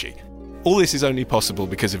Iannucci? All this is only possible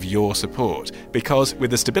because of your support, because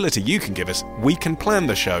with the stability you can give us, we can plan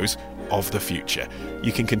the shows of the future.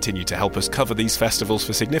 You can continue to help us cover these festivals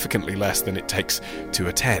for significantly less than it takes to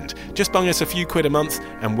attend. Just bung us a few quid a month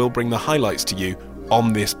and we'll bring the highlights to you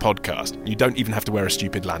on this podcast. You don't even have to wear a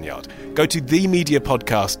stupid lanyard. Go to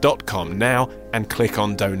themediapodcast.com now and click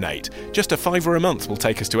on donate. Just a £5 a month will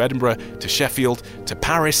take us to Edinburgh, to Sheffield, to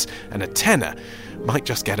Paris, and a tenner might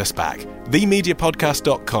just get us back.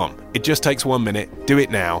 Themediapodcast.com. It just takes 1 minute. Do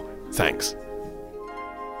it now. Thanks.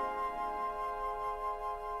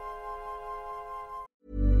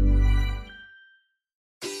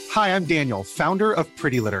 Hi, I'm Daniel, founder of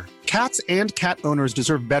Pretty Litter. Cats and cat owners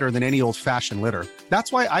deserve better than any old-fashioned litter.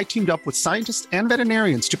 That's why I teamed up with scientists and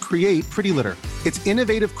veterinarians to create Pretty Litter. Its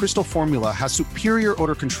innovative crystal formula has superior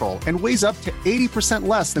odor control and weighs up to 80%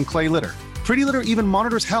 less than clay litter. Pretty Litter even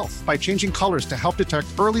monitors health by changing colors to help detect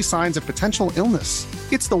early signs of potential illness.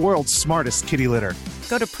 It's the world's smartest kitty litter.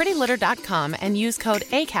 Go to prettylitter.com and use code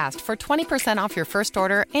ACAST for 20% off your first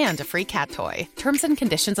order and a free cat toy. Terms and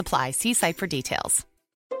conditions apply. See site for details.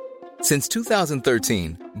 Since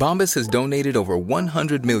 2013, Bombas has donated over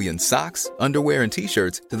 100 million socks, underwear, and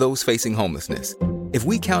T-shirts to those facing homelessness. If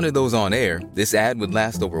we counted those on air, this ad would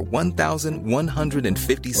last over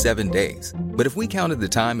 1,157 days. But if we counted the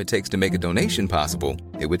time it takes to make a donation possible,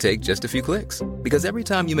 it would take just a few clicks. Because every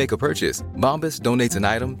time you make a purchase, Bombas donates an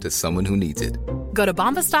item to someone who needs it. Go to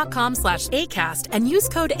bombas.com/ACAST and use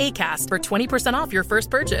code ACAST for 20% off your first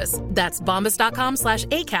purchase. That's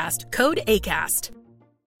bombas.com/ACAST, code ACAST.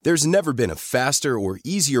 There's never been a faster or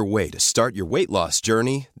easier way to start your weight loss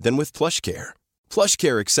journey than with PlushCare.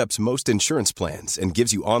 PlushCare accepts most insurance plans and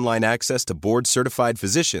gives you online access to board-certified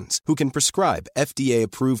physicians who can prescribe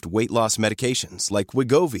FDA-approved weight loss medications like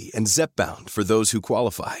Wegovy and Zepbound for those who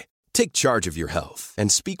qualify. Take charge of your health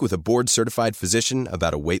and speak with a board-certified physician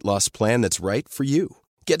about a weight loss plan that's right for you.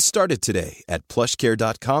 Get started today at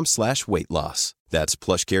plushcare.com/weight-loss. That's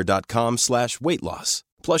plushcare.com/weight-loss.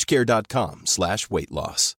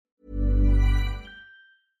 plushcare.com/weight-loss.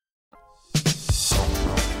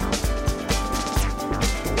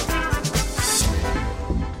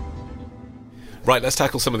 Right, let's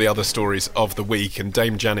tackle some of the other stories of the week. And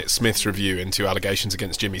Dame Janet Smith's review into allegations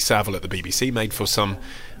against Jimmy Savile at the BBC made for some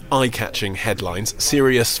eye-catching headlines.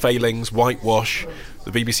 Serious failings, whitewash,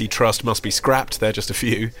 the BBC Trust must be scrapped. They're just a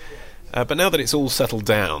few. But now that it's all settled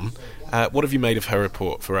down, what have you made of her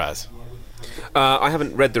report, Faraz? I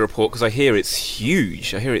haven't read the report because I hear it's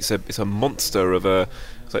huge. I hear it's a monster of a...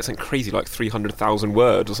 It's like something crazy, like 300,000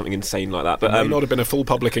 words or something insane like that. But it may not have been a full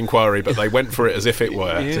public inquiry, but they went for it as if it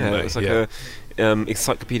were. Yeah, it's like a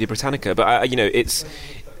Encyclopedia Britannica. But it's.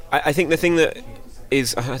 I think the thing that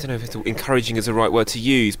is, I don't know if it's encouraging is the right word to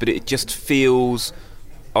use, but it just feels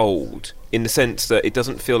old in the sense that it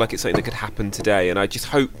doesn't feel like it's something that could happen today. And I just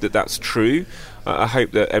hope that that's true. I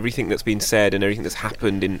hope that everything that's been said and everything that's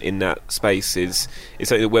happened in that space is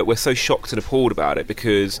something that we're so shocked and appalled about it,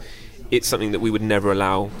 because it's something that we would never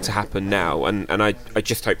allow to happen now, and I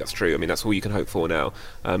just hope that's true. I mean, that's all you can hope for now,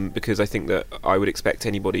 because I think that I would expect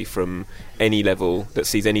anybody from any level that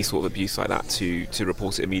sees any sort of abuse like that to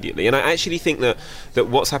report it immediately. And I actually think that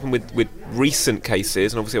what's happened with recent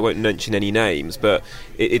cases, and obviously I won't mention any names, but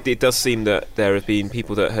it does seem that there have been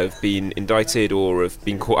people that have been indicted or have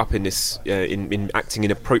been caught up in this, in acting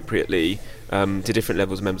inappropriately to different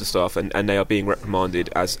levels of members of staff, and they are being reprimanded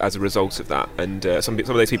as a result of that. And some of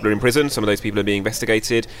those people are in prison, some of those people are being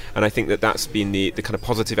investigated, and I think that that's been the kind of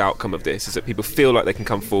positive outcome of this, is that people feel like they can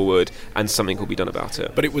come forward and something will be done about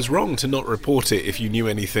it. But it was wrong to not report it if you knew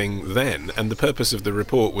anything then, and the purpose of the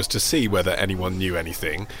report was to see whether anyone knew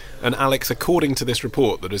anything. And Alex, according to this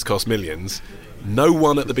report that has cost millions, no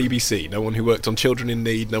one at the BBC, no one who worked on Children in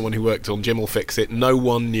Need, no one who worked on Jim Will Fix It, no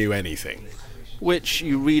one knew anything. Which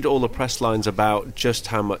you read all the press lines about just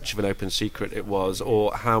how much of an open secret it was,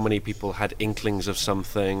 or how many people had inklings of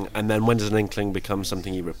something, and then when does an inkling become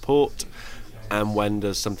something you report, and when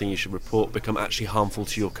does something you should report become actually harmful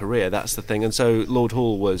to your career? That's the thing. And so Lord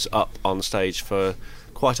Hall was up on stage for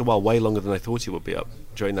quite a while, way longer than I thought he would be up,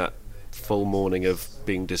 during that full morning of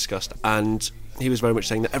being discussed, and he was very much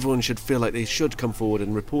saying that everyone should feel like they should come forward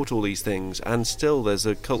and report all these things. And still there's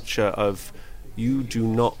a culture of, you do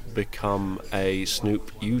not become a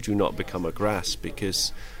snoop, you do not become a grass,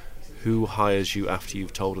 because who hires you after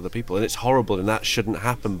you've told other people? And it's horrible, and that shouldn't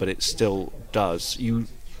happen, but it still does.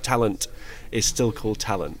 Talent is still called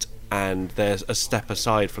talent, and there's a step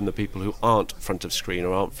aside from the people who aren't front of screen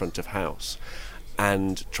or aren't front of house.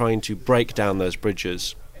 And trying to break down those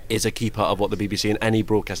bridges is a key part of what the BBC and any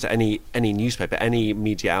broadcaster, any newspaper, any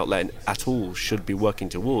media outlet at all should be working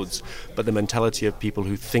towards. But the mentality of people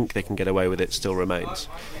who think they can get away with it still remains.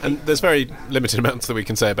 And there's very limited amounts that we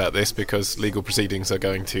can say about this because legal proceedings are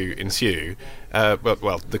going to ensue.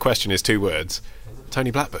 Well, the question is 2 words.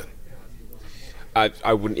 Tony Blackburn.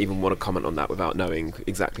 I wouldn't even want to comment on that without knowing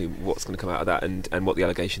exactly what's going to come out of that and what the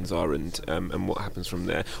allegations are and what happens from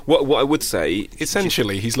there. What I would say...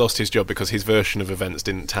 Essentially, he's lost his job because his version of events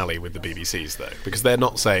didn't tally with the BBC's, though. Because they're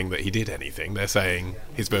not saying that he did anything. They're saying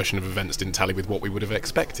his version of events didn't tally with what we would have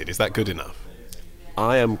expected. Is that good enough?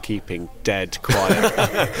 I am keeping dead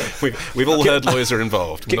quiet. We've all heard lawyers are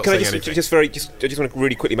involved. Can I just want to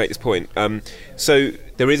really quickly make this point. So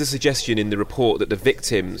there is a suggestion in the report that the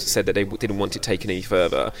victims said that they didn't want it taken any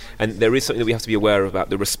further, and there is something that we have to be aware of about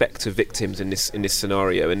the respect of victims in this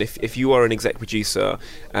scenario. And if you are an exec producer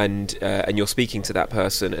and you're speaking to that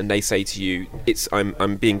person and they say to you,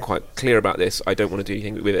 I'm being quite clear about this, I don't want to do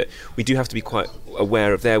anything with it, we do have to be quite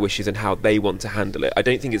aware of their wishes and how they want to handle it. I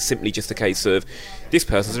don't think it's simply just a case of this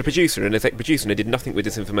person's a producer, an exec producer, and they did nothing with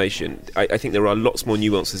this information. I think there are lots more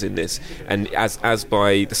nuances in this, and as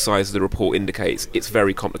by the size of the report indicates, it's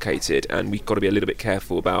very complicated, and we've got to be a little bit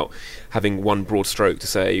careful about having one broad stroke to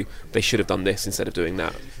say they should have done this instead of doing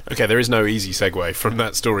that. Okay, there is no easy segue from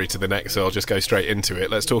that story to the next, so I'll just go straight into it.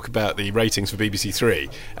 Let's talk about the ratings for BBC Three.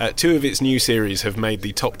 2 of its new series have made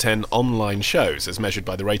the top 10 online shows, as measured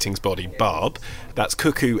by the ratings body Barb. That's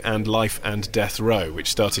Cuckoo and Life and Death Row, which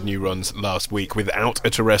started new runs last week without a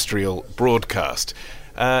terrestrial broadcast.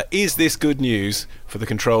 Is this good news for the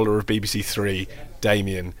controller of BBC Three,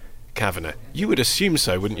 Damien Kavanagh? You would assume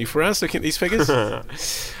so, wouldn't you, Faraz, looking at these figures?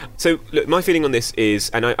 So, look, my feeling on this is,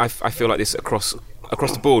 and I feel like this across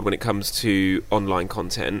the board when it comes to online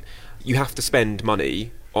content, you have to spend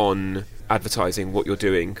money on advertising what you're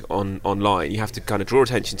doing online. You have to kind of draw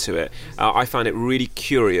attention to it. I find it really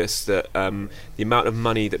curious that the amount of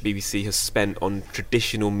money that BBC has spent on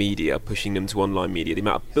traditional media, pushing them to online media, the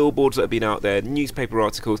amount of billboards that have been out there, newspaper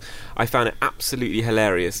articles, I found it absolutely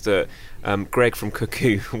hilarious that Greg from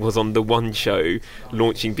Cuckoo was on the One show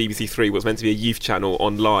launching BBC Three, was meant to be a youth channel,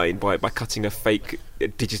 online by cutting a fake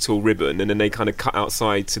digital ribbon, and then they kind of cut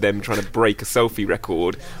outside to them trying to break a selfie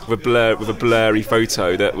record with a blurry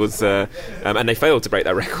photo that was and they failed to break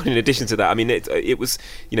that record. In addition to that, I mean, it was,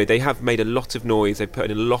 you know, they have made a lot of noise, they've put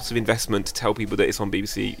in a lot of investment to tell people that it's on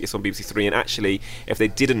BBC Three, and actually if they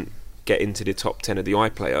didn't get into the top 10 of the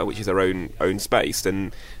iPlayer, which is their own space,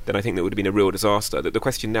 then I think that would have been a real disaster. The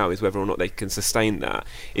question now is whether or not they can sustain that.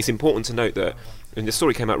 It's important to note that, and the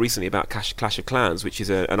story came out recently about Clash of Clans, which is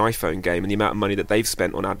an iPhone game, and the amount of money that they've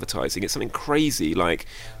spent on advertising. It's something crazy, like,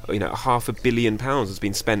 you know, £500 million has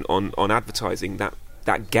been spent on advertising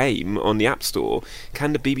that game on the App Store.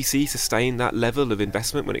 Can the BBC sustain that level of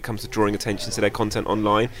investment when it comes to drawing attention to their content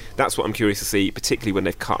online? That's what I'm curious to see, particularly when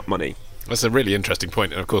they've cut money. That's a really interesting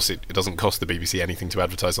point, and of course it doesn't cost the BBC anything to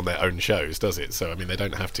advertise on their own shows, does it? So, I mean, they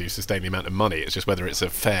don't have to sustain the amount of money, it's just whether it's a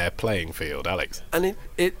fair playing field. Alex? And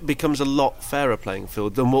it becomes a lot fairer playing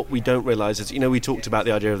field than what we don't realise is, we talked about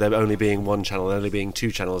the idea of there only being one channel, there only being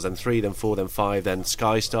two channels, then three, then four, then five, then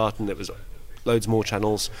Sky started, and it was loads more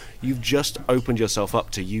channels. You've just opened yourself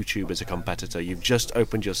up to YouTube as a competitor. You've just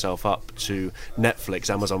opened yourself up to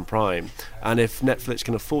Netflix, Amazon Prime. And if Netflix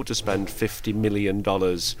can afford to spend $50 million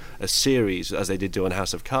a series, as they did do on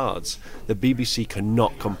House of Cards, the BBC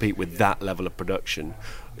cannot compete with that level of production.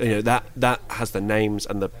 That has the names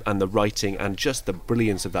and the writing and just the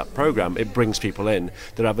brilliance of that program. It brings people in.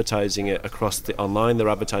 They're advertising it across the online. They're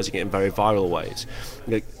advertising it in very viral ways.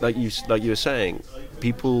 Like you were saying,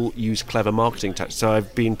 people use clever marketing tactics. So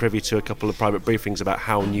I've been privy to a couple of private briefings about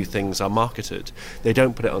how new things are marketed. They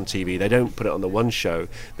don't put it on TV. They don't put it on the One Show.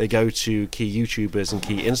 They go to key YouTubers and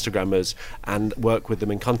key Instagrammers and work with them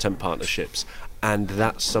in content partnerships. And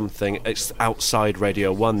that's something, it's outside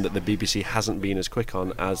Radio 1 that the BBC hasn't been as quick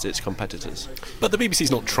on as its competitors. But the BBC's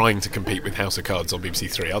not trying to compete with House of Cards on BBC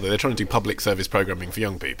Three, are they? They're trying to do public service programming for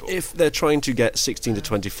young people. If they're trying to get 16 to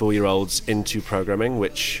 24-year-olds into programming,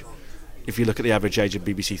 which, if you look at the average age of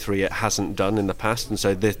BBC Three, it hasn't done in the past, and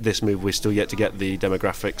so this move, we're still yet to get the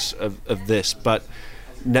demographics of this, but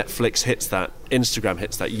Netflix hits that, Instagram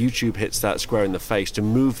hits that, YouTube hits that square in the face. To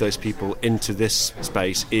move those people into this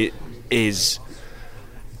space, it is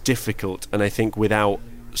difficult, and I think without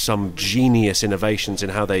some genius innovations in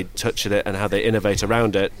how they touch it and how they innovate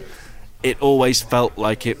around it, it always felt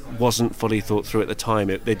like it wasn't fully thought through at the time.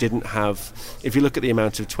 They didn't have, if you look at the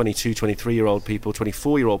amount of 22, 23-year-old people,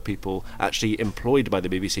 24-year-old people actually employed by the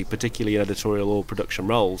BBC, particularly in editorial or production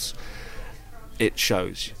roles, it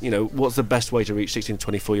shows. What's the best way to reach 16 to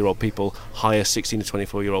 24-year-old people? Hire 16 to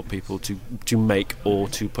 24-year-old people to make or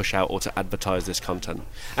to push out or to advertise this content.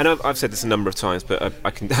 And I've said this a number of times, but I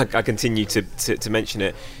continue to mention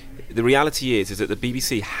it. The reality is that the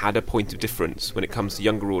BBC had a point of difference when it comes to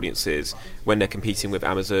younger audiences when they're competing with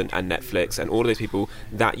Amazon and Netflix and all of those people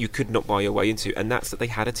that you could not buy your way into, and that's that they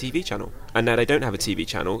had a TV channel. And now they don't have a TV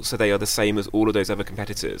channel, so they are the same as all of those other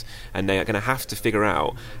competitors, and they are going to have to figure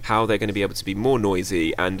out how they're going to be able to be more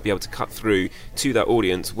noisy and be able to cut through to that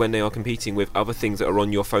audience when they are competing with other things that are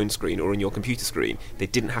on your phone screen or on your computer screen. They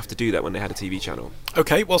didn't have to do that when they had a TV channel.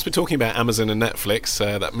 Okay, whilst we're talking about Amazon and Netflix,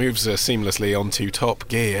 that moves seamlessly onto Top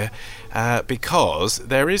Gear, because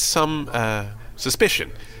there is some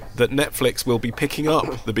suspicion that Netflix will be picking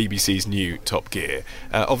up the BBC's new Top Gear.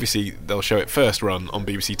 Obviously, they'll show it first run on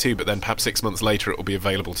BBC Two, but then perhaps 6 months later it will be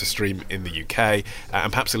available to stream in the UK,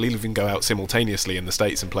 and perhaps it'll even go out simultaneously in the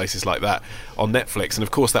States and places like that on Netflix. And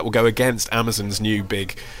of course, that will go against Amazon's new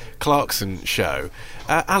big Clarkson show.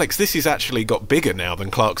 Alex, this has actually got bigger now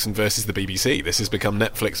than Clarkson versus the BBC. This has become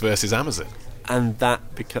Netflix versus Amazon. And that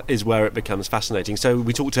is where it becomes fascinating. So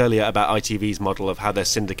we talked earlier about ITV's model of how they're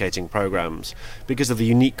syndicating programmes. Because of the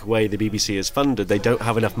unique way the BBC is funded, they don't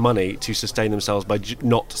have enough money to sustain themselves by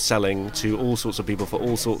not selling to all sorts of people for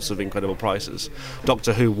all sorts of incredible prices.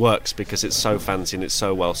 Doctor Who works because it's so fancy and it's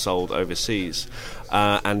so well sold overseas.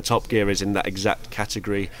 And Top Gear is in that exact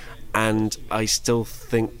category. And I still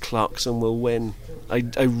think Clarkson will win. I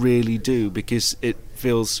really do, because it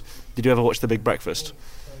feels... Did you ever watch The Big Breakfast?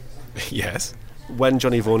 Yes. When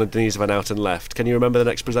Johnny Vaughan and Denise Van Outen left, can you remember the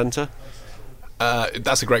next presenter?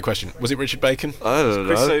 That's a great question. Was it Richard Bacon? I don't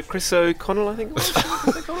know. Chris O'Connell, I think.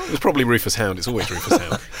 It was probably Rufus Hound. It's always Rufus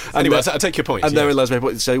Hound. Anyway, I take your point. And therein lies my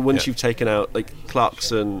point. So once you've taken out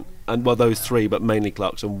Clarkson, and those three, but mainly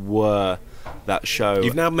Clarkson, were that show.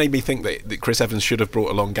 You've now made me think that Chris Evans should have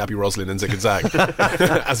brought along Gabby Roslin and Zig and Zag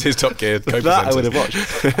as his Top Gear co-presenters. That I would have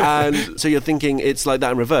watched. And so you're thinking it's like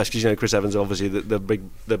that in reverse, because Chris Evans is obviously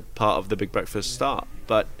the part of the Big Breakfast start,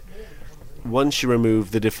 but once you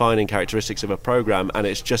remove the defining characteristics of a programme and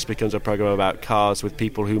it just becomes a programme about cars with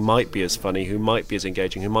people who might be as funny, who might be as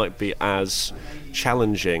engaging, who might be as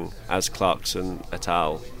challenging as Clarkson et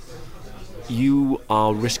al., you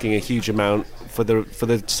are risking a huge amount for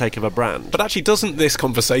the sake of a brand. But actually, doesn't this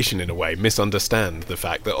conversation in a way misunderstand the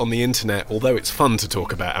fact that on the internet, although it's fun to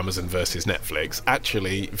talk about Amazon versus Netflix,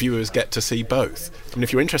 actually viewers get to see both? I mean,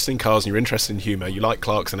 if you're interested in cars and you're interested in humour, you like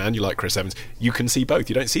Clarkson and you like Chris Evans, you can see both.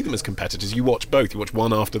 You don't see them as competitors. You watch both. You watch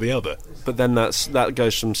one after the other. But then that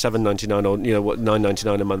goes from $7.99 or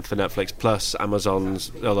 $9.99 a month for Netflix plus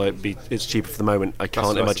Amazon's, although it's cheaper for the moment. I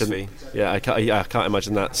can't imagine. Yeah, I can't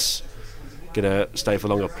imagine that's going to stay for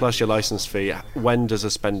longer, plus your license fee. When does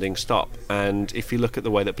the spending stop? And if you look at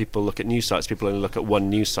the way that people look at news sites, people only look at one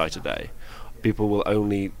news site a day. People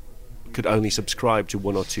could only subscribe to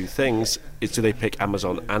one or two things. Do they pick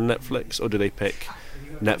Amazon and Netflix, or do they pick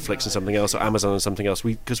Netflix and something else, or Amazon and something else.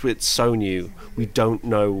 Because it's so new, we don't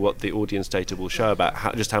know what the audience data will show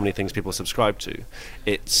about just how many things people subscribe to.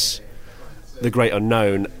 It's the great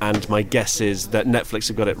unknown, and my guess is that Netflix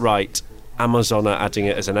have got it right. Amazon are adding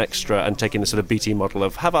it as an extra and taking the sort of BT model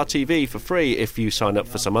of have our TV for free if you sign up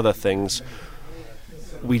for some other things.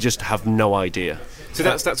 We just have no idea. So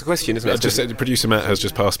that's a question, isn't it? Just producer Matt has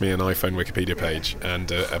just passed me an iPhone Wikipedia page, and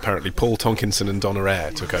apparently Paul Tonkinson and Donna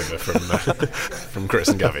Eyre took over from Chris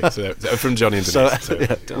and Gavi, from Johnny and Denise.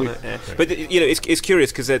 But it's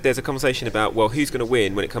curious because there's a conversation about, well, who's going to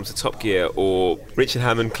win when it comes to Top Gear, or Richard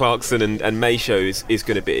Hammond, Clarkson and May shows is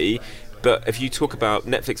going to be. But if you talk about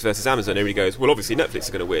Netflix versus Amazon, everybody goes, well, obviously Netflix is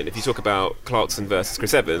going to win. If you talk about Clarkson versus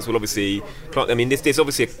Chris Evans, well, obviously, there's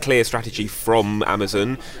obviously a clear strategy from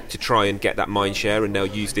Amazon to try and get that mind share, and they'll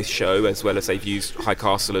use this show as well as they've used High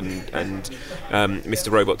Castle and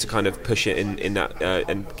Mr. Robot to kind of push it in that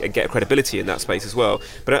and get credibility in that space as well.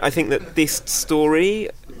 But I think that this story,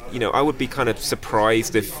 I would be kind of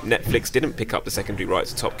surprised if Netflix didn't pick up the secondary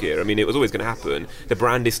rights to Top Gear. I mean, it was always going to happen. The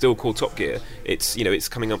brand is still called Top Gear. It's it's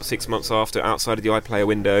coming up 6 months after, outside of the iPlayer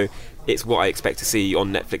window. It's what I expect to see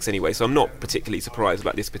on Netflix anyway, so I'm not particularly surprised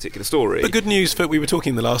about this particular story. The good news, we were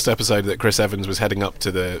talking in the last episode that Chris Evans was heading up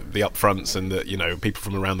to the upfronts, and that people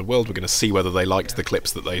from around the world were going to see whether they liked the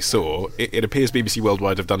clips that they saw. It appears BBC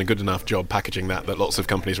Worldwide have done a good enough job packaging that lots of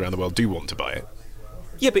companies around the world do want to buy it.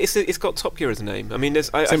 Yeah, but it's got Top Gear as a name. I mean,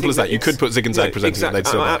 simple as that. You could put Zig and Zag presenting exactly. it. They'd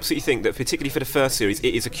still I absolutely think that, particularly for the first series,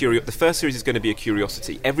 it is the first series is going to be a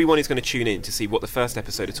curiosity. Everyone is going to tune in to see what the first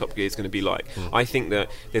episode of Top Gear is going to be like. I think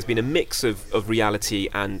that there's been a mix of reality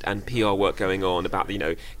and PR work going on about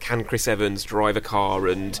can Chris Evans drive a car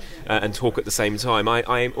and talk at the same time.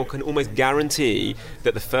 I can almost guarantee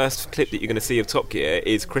that the first clip that you're going to see of Top Gear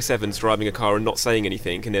is Chris Evans driving a car and not saying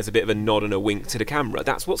anything, and there's a bit of a nod and a wink to the camera.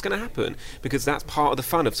 That's what's going to happen, because that's part of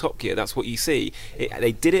the fun of Top Gear. That's what you see.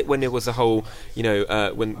 They did it when there was a whole,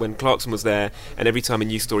 when Clarkson was there, and every time a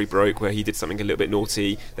news story broke where he did something a little bit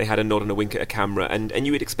naughty, they had a nod and a wink at a camera, and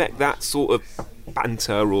you would expect that sort of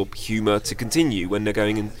banter or humour to continue when they're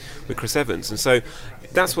going in with Chris Evans. And so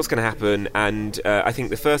that's what's going to happen, and I think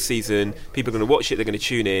the first season, people are going to watch it, they're going to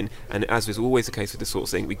tune in, and as is always the case with this sort of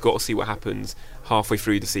thing, we've got to see what happens halfway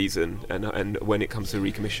through the season and when it comes to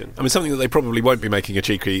recommission. I mean, something that they probably won't be making a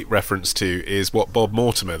cheeky reference to is what Bob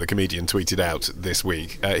Mortimer, the comedian, tweeted out this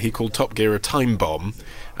week. He called Top Gear a time bomb.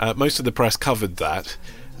 Most of the press covered that.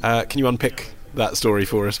 Can you unpick that story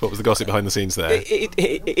for us? What was the gossip behind the scenes there?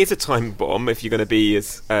 It is a time bomb if you're going to be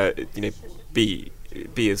as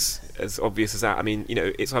be as obvious as that. I mean,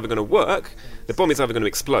 it's either going to work, the bomb is either going to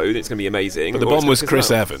explode, it's going to be amazing. But the bomb was Chris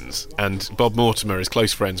Evans, and Bob Mortimer is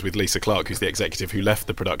close friends with Lisa Clark, who's the executive who left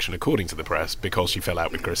the production, according to the press, because she fell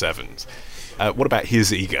out with Chris Evans. What about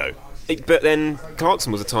his ego? But then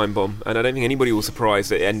Clarkson was a time bomb, and I don't think anybody was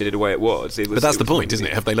surprised that it ended the way it was. But that's the point, isn't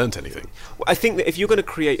it? Have they learnt anything? Well, I think that if you're going to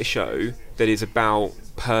create a show that is about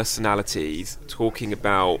personalities, talking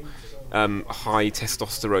about high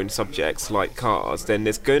testosterone subjects like cars, then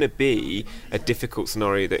there's going to be a difficult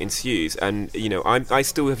scenario that ensues. And, I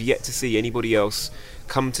still have yet to see anybody else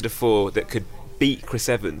come to the fore that could beat Chris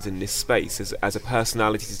Evans in this space as a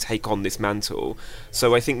personality to take on this mantle.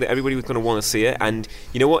 So I think that everybody was going to want to see it, and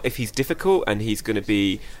you know what, if he's difficult and he's going to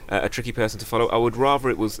be a tricky person to follow, I would rather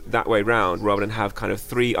it was that way round rather than have kind of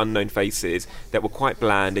three unknown faces that were quite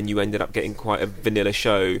bland and you ended up getting quite a vanilla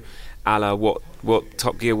show a la what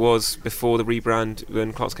Top Gear was before the rebrand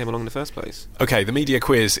when Clarkson came along in the first place. OK, the media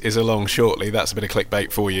quiz is along shortly. That's a bit of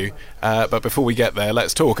clickbait for you. But before we get there,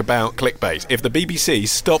 let's talk about clickbait. If the BBC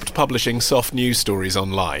stopped publishing soft news stories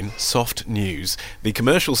online, soft news, the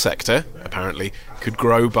commercial sector, apparently, could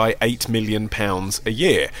grow by £8 million a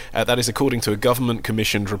year. That is according to a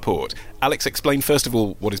government-commissioned report. Alex, explain first of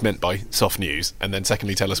all what is meant by soft news, and then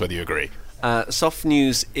secondly tell us whether you agree. Soft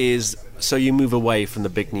news is, so you move away from the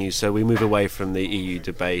big news. So we move away from the EU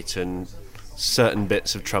debate and certain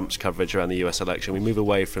bits of Trump's coverage around the US election. We move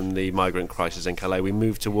away from the migrant crisis in Calais. We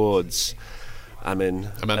move towards,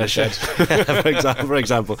 Amanda Shed, for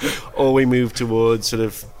example. Or we move towards sort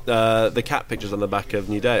of the cat pictures on the back of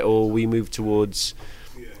New Day. Or we move towards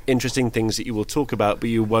interesting things that you will talk about, but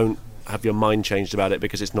you won't have your mind changed about it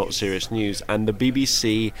because it's not serious news. And the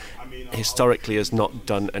BBC historically has not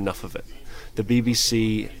done enough of it. The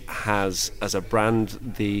BBC has, as a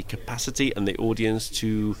brand, the capacity and the audience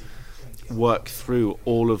to work through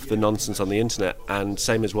all of the nonsense on the internet, and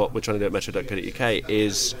same as what we're trying to do at metro.co.uk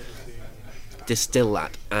is distill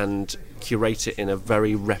that and curate it in a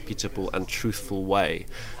very reputable and truthful way.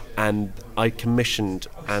 And I commissioned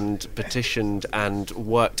and petitioned and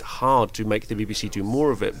worked hard to make the BBC do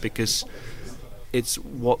more of it, because it's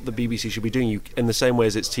what the BBC should be doing. In the same way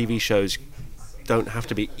as its TV shows don't have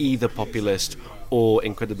to be either populist or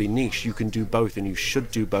incredibly niche. You can do both, and you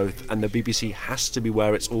should do both, and the BBC has to be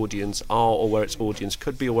where its audience are, or where its audience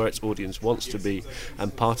could be, or where its audience wants to be,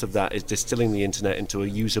 and part of that is distilling the internet into a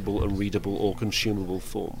usable and readable or consumable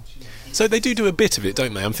form. So they do a bit of it,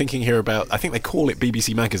 don't they? I'm thinking here about, I think they call it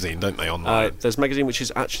BBC Magazine, don't they, online? There's Magazine, which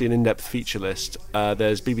is actually an in-depth feature list.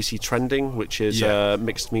 There's BBC Trending, which is a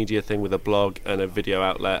mixed media thing with a blog and a video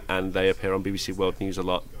outlet, and they appear on BBC World News a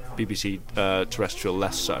lot, BBC Terrestrial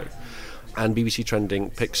less so. And BBC Trending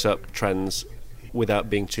picks up trends without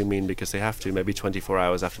being too mean, because they have to, maybe 24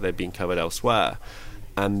 hours after they've been covered elsewhere.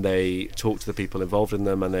 And they talk to the people involved in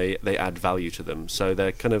them, and they add value to them. So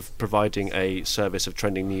they're kind of providing a service of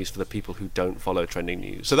trending news for the people who don't follow trending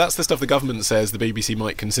news. So that's the stuff the government says the BBC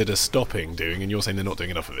might consider stopping doing, and you're saying they're not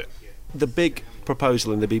doing enough of it? The big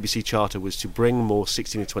proposal in the BBC Charter was to bring more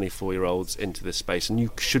 16 to 24-year-olds into this space, and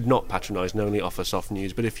you should not patronise and only offer soft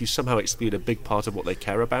news, but if you somehow exclude a big part of what they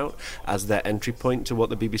care about as their entry point to what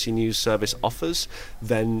the BBC News Service offers,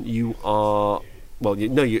 then you are... Well,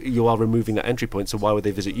 you are removing that entry point, so why would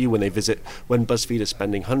they visit you when BuzzFeed is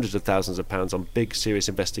spending hundreds of thousands of pounds on big, serious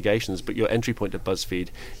investigations, but your entry point to BuzzFeed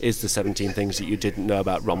is the 17 things that you didn't know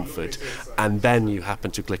about Romford, and then you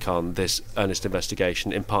happen to click on this earnest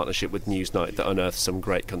investigation in partnership with Newsnight that unearths some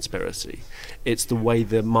great conspiracy. It's the way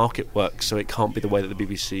the market works, so it can't be the way that the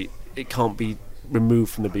BBC... It can't be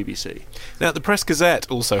removed from the BBC. Now, the Press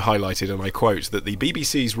Gazette also highlighted, and I quote, that the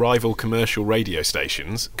BBC's rival commercial radio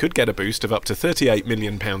stations could get a boost of up to £38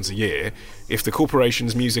 million a year if the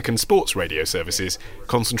corporation's music and sports radio services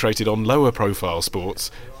concentrated on lower-profile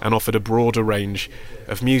sports and offered a broader range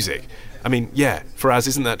of music. I mean, yeah, Faraz,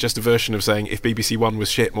 isn't that just a version of saying if BBC One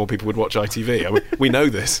was shit, more people would watch ITV? I mean, we know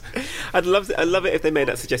this. I'd love it if they made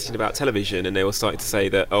that suggestion about television and they were starting to say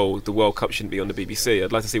that, the World Cup shouldn't be on the BBC.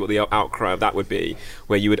 I'd like to see what the outcry of that would be,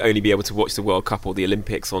 where you would only be able to watch the World Cup or the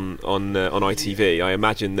Olympics on ITV. I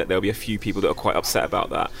imagine that there'll be a few people that are quite upset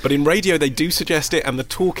about that. But in radio, they do suggest it, and the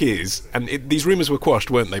talk is, these rumours were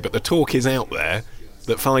quashed, weren't they? But the talk is out there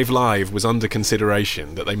that 5 Live was under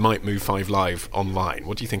consideration, that they might move 5 Live online.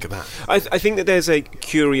 What do you think of that? I think that there's a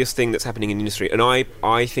curious thing that's happening in the industry, and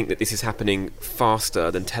I think that this is happening faster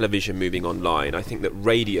than television moving online. I think that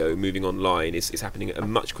radio moving online is happening at a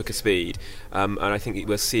much quicker speed, and I think that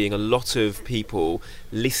we're seeing a lot of people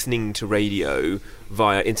listening to radio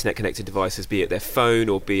via internet-connected devices, be it their phone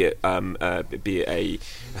or be it a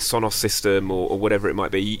Sonos system or whatever it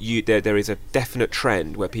might be. There is a definite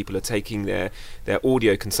trend where people are taking their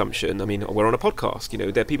audio consumption. I mean, we're on a podcast.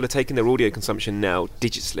 People are taking their audio consumption now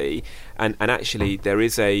digitally, and actually there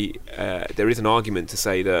is an argument to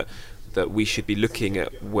say that we should be looking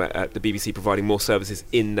at the BBC providing more services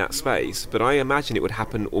in that space. But I imagine it would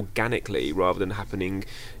happen organically rather than happening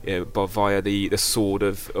via the sword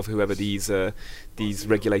of whoever these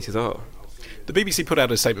regulators are. The BBC put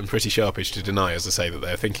out a statement pretty sharpish to deny, as I say, that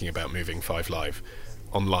they're thinking about moving 5 Live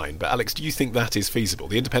online. But Alex, do you think that is feasible?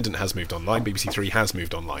 The Independent has moved online, BBC Three has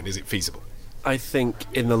moved online. Is it feasible? I think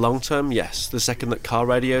in the long term, yes. The second that car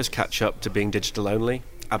radios catch up to being digital only,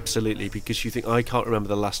 absolutely, because you think, I can't remember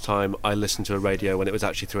the last time I listened to a radio when it was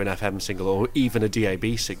actually through an FM signal or even a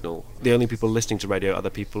DAB signal. The only people listening to radio are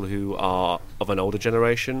the people who are of an older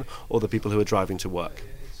generation or the people who are driving to work.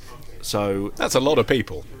 So that's a lot of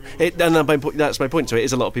people. That's my point. So it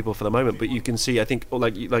is a lot of people for the moment, but you can see, I think,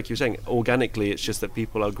 like you were saying, organically, it's just that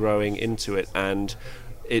people are growing into it, and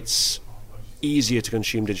it's easier to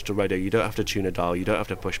consume digital radio. You don't have to tune a dial, you don't have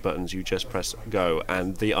to push buttons, you just press go,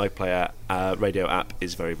 and the iPlayer radio app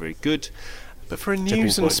is very, very good. But for a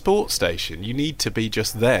news and sports station, you need to be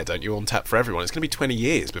just there, don't you, on tap for everyone. It's going to be 20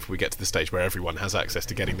 years before we get to the stage where everyone has access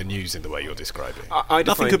to getting the news in the way you're describing.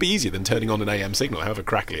 Nothing could be easier than turning on an AM signal, however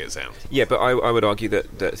crackly it sounds. Yeah, but I would argue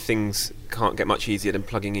that things can't get much easier than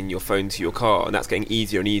plugging in your phone to your car, and that's getting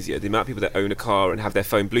easier and easier. The amount of people that own a car and have their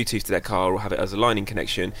phone Bluetooth to their car or have it as a lining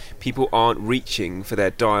connection, people aren't reaching for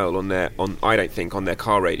their dial on their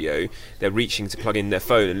car radio. They're reaching to plug in their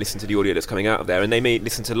phone and listen to the audio that's coming out of there, and they may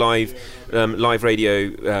listen to live radio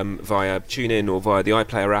via TuneIn or via the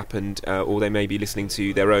iPlayer app, and or they may be listening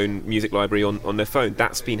to their own music library on their phone.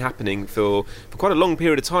 That's been happening for quite a long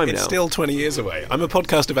period of time now. It's still 20 years away. I'm a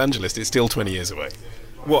podcast evangelist. It's still 20 years away.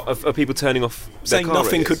 What, of people turning off their Saying car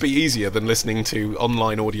nothing radios? could be easier than listening to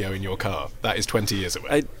online audio in your car. That is 20 years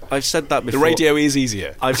away. I've said that before. The radio is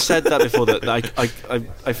easier. I've said that before. That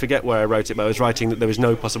I forget where I wrote it, but I was writing that there was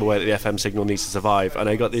no possible way that the FM signal needs to survive, and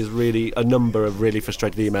I got a number of really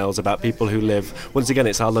frustrated emails about people who live. Once again,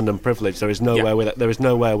 it's our London privilege. There is nowhere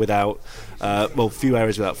without few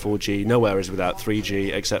areas without 4G, no areas without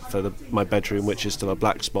 3G, except for my bedroom, which is still a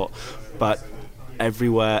black spot. But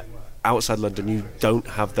everywhere outside London, you don't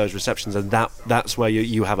have those receptions, and that's where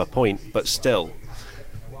you have a point. But still,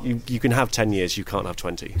 you can have 10 years, you can't have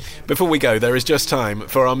 20. Before we go, there is just time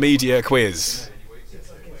for our media quiz.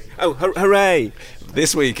 Oh, hooray!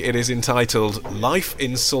 This week it is entitled Life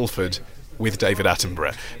in Salford with David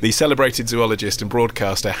Attenborough. The celebrated zoologist and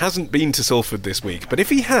broadcaster hasn't been to Salford this week, but if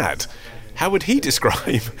he had, how would he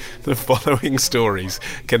describe the following stories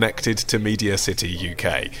connected to Media City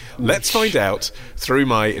UK? Let's find out through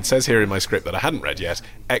it says here in my script that I hadn't read yet,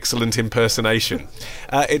 excellent impersonation.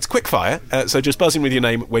 It's quickfire, so just buzz in with your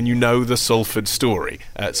name when you know the Salford story.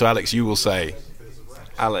 So Alex, you will say...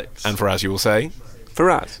 Alex. And Faraz, you will say...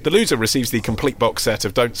 Faraz. The loser receives the complete box set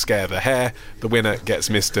of Don't Scare the Hare. The winner gets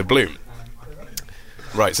Mr. Bloom.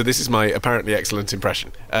 Right, so this is my apparently excellent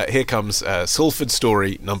impression. Here comes Salford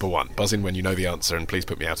story number 1. Buzz in when you know the answer, and please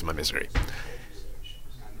put me out of my misery.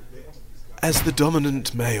 As the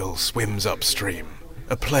dominant male swims upstream,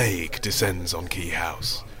 a plague descends on Key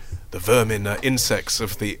House. The vermin are insects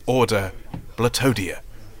of the order Blatodia,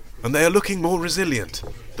 and they are looking more resilient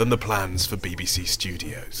than the plans for BBC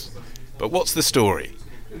Studios. But what's the story?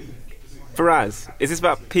 Faraz, is this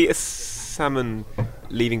about Peter Salmon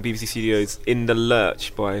leaving BBC Studios in the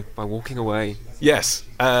lurch by walking away? Yes,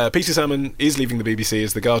 Peter Salmon is leaving the BBC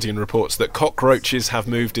as The Guardian reports that cockroaches have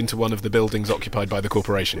moved into one of the buildings occupied by the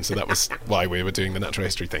corporation, so that was why we were doing the natural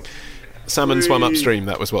history thing. Salmon swam upstream,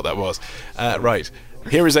 that was what that was. Right,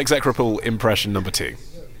 here is execrable impression number 2.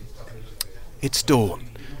 It's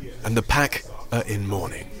dawn, and the pack are in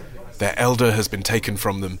mourning. Their elder has been taken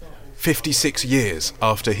from them 56 years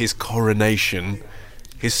after his coronation.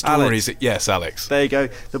 His stories... Yes, Alex. There you go.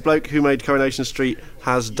 The bloke who made Coronation Street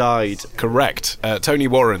has died. Correct. Tony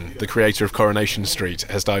Warren, the creator of Coronation Street,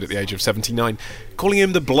 has died at the age of 79. Calling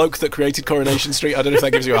him the bloke that created Coronation Street, I don't know if that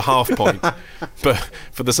gives you a half point. But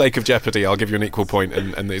for the sake of jeopardy, I'll give you an equal point,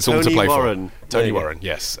 and it's all to play Warren. for. Tony Warren,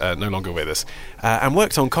 yes. No longer with us. And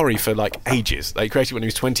worked on Corrie for, ages. They created it when he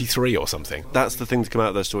was 23 or something. That's the thing to come out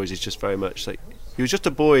of those stories, is just very much like... He was just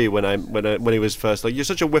a boy when he was first. You're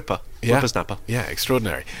such a whippersnapper. Yeah,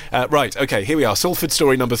 extraordinary. Right, okay, here we are. Salford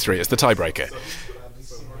story number 3. It's the tiebreaker.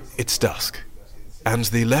 It's dusk, and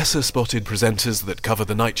the lesser-spotted presenters that cover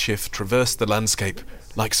the night shift traverse the landscape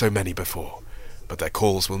like so many before. But their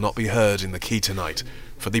calls will not be heard in the key tonight,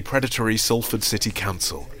 for the predatory Salford City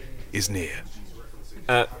Council is near.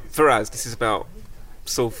 Faraz, this is about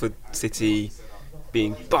Salford City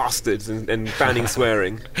being bastards and banning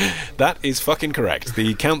swearing. That is fucking correct.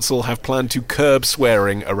 The council have planned to curb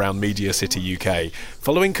swearing around Media City UK,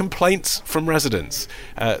 following complaints from residents.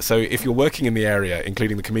 So if you're working in the area,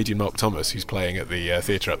 including the comedian Mark Thomas, who's playing at the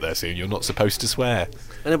theatre up there soon, you're not supposed to swear.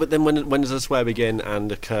 I know, but then when does a swear begin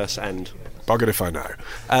and a curse end? Buggered if I know.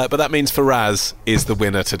 But that means Faraz is the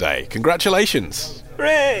winner today. Congratulations.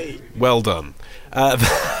 Hooray! Well done.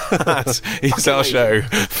 That is our show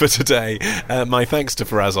for today. My thanks to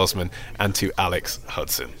Faraz Osman and to Alex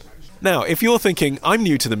Hudson. Now, if you're thinking, I'm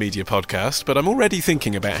new to the Media Podcast, but I'm already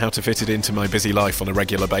thinking about how to fit it into my busy life on a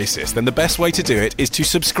regular basis, then the best way to do it is to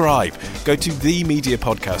subscribe. Go to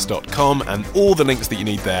themediapodcast.com, and all the links that you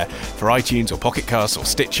need there for iTunes or Pocket Casts or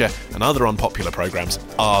Stitcher and other unpopular programmes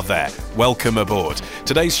are there. Welcome aboard.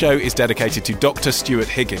 Today's show is dedicated to Dr. Stuart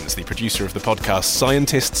Higgins, the producer of the podcast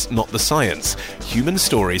Scientists Not the Science, human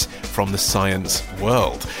stories from the science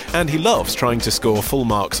world. And he loves trying to score full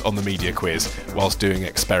marks on the media quiz whilst doing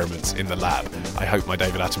experiments in the lab. I hope my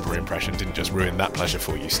David Attenborough impression didn't just ruin that pleasure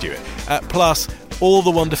for you, Stuart. Plus, all the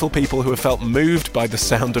wonderful people who have felt moved by the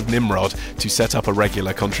sound of Nimrod to set up a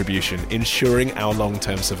regular contribution, ensuring our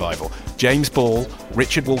long-term survival. James Ball,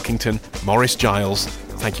 Richard Walkington, Maurice Giles.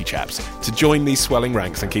 Thank you, chaps. To join these swelling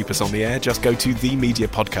ranks and keep us on the air, just go to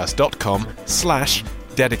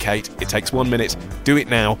themediapodcast.com/dedicate. It takes 1 minute. Do it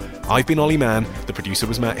now. I've been Ollie Mann. The producer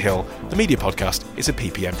was Matt Hill. The Media Podcast is a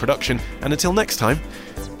PPM production. And until next time,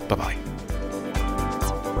 bye-bye.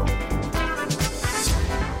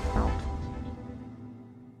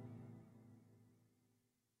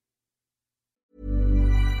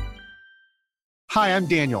 Hi, I'm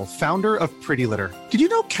Daniel, founder of Pretty Litter. Did you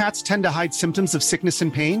know cats tend to hide symptoms of sickness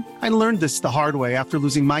and pain? I learned this the hard way after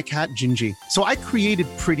losing my cat, Gingy. So I created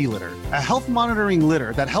Pretty Litter, a health monitoring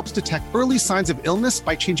litter that helps detect early signs of illness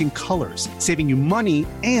by changing colors, saving you money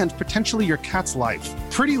and potentially your cat's life.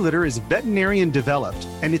 Pretty Litter is veterinarian developed,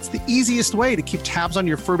 and it's the easiest way to keep tabs on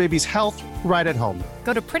your fur baby's health right at home.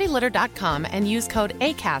 Go to prettylitter.com and use code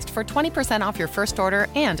ACAST for 20% off your first order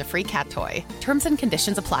and a free cat toy. Terms and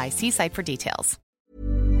conditions apply. See site for details.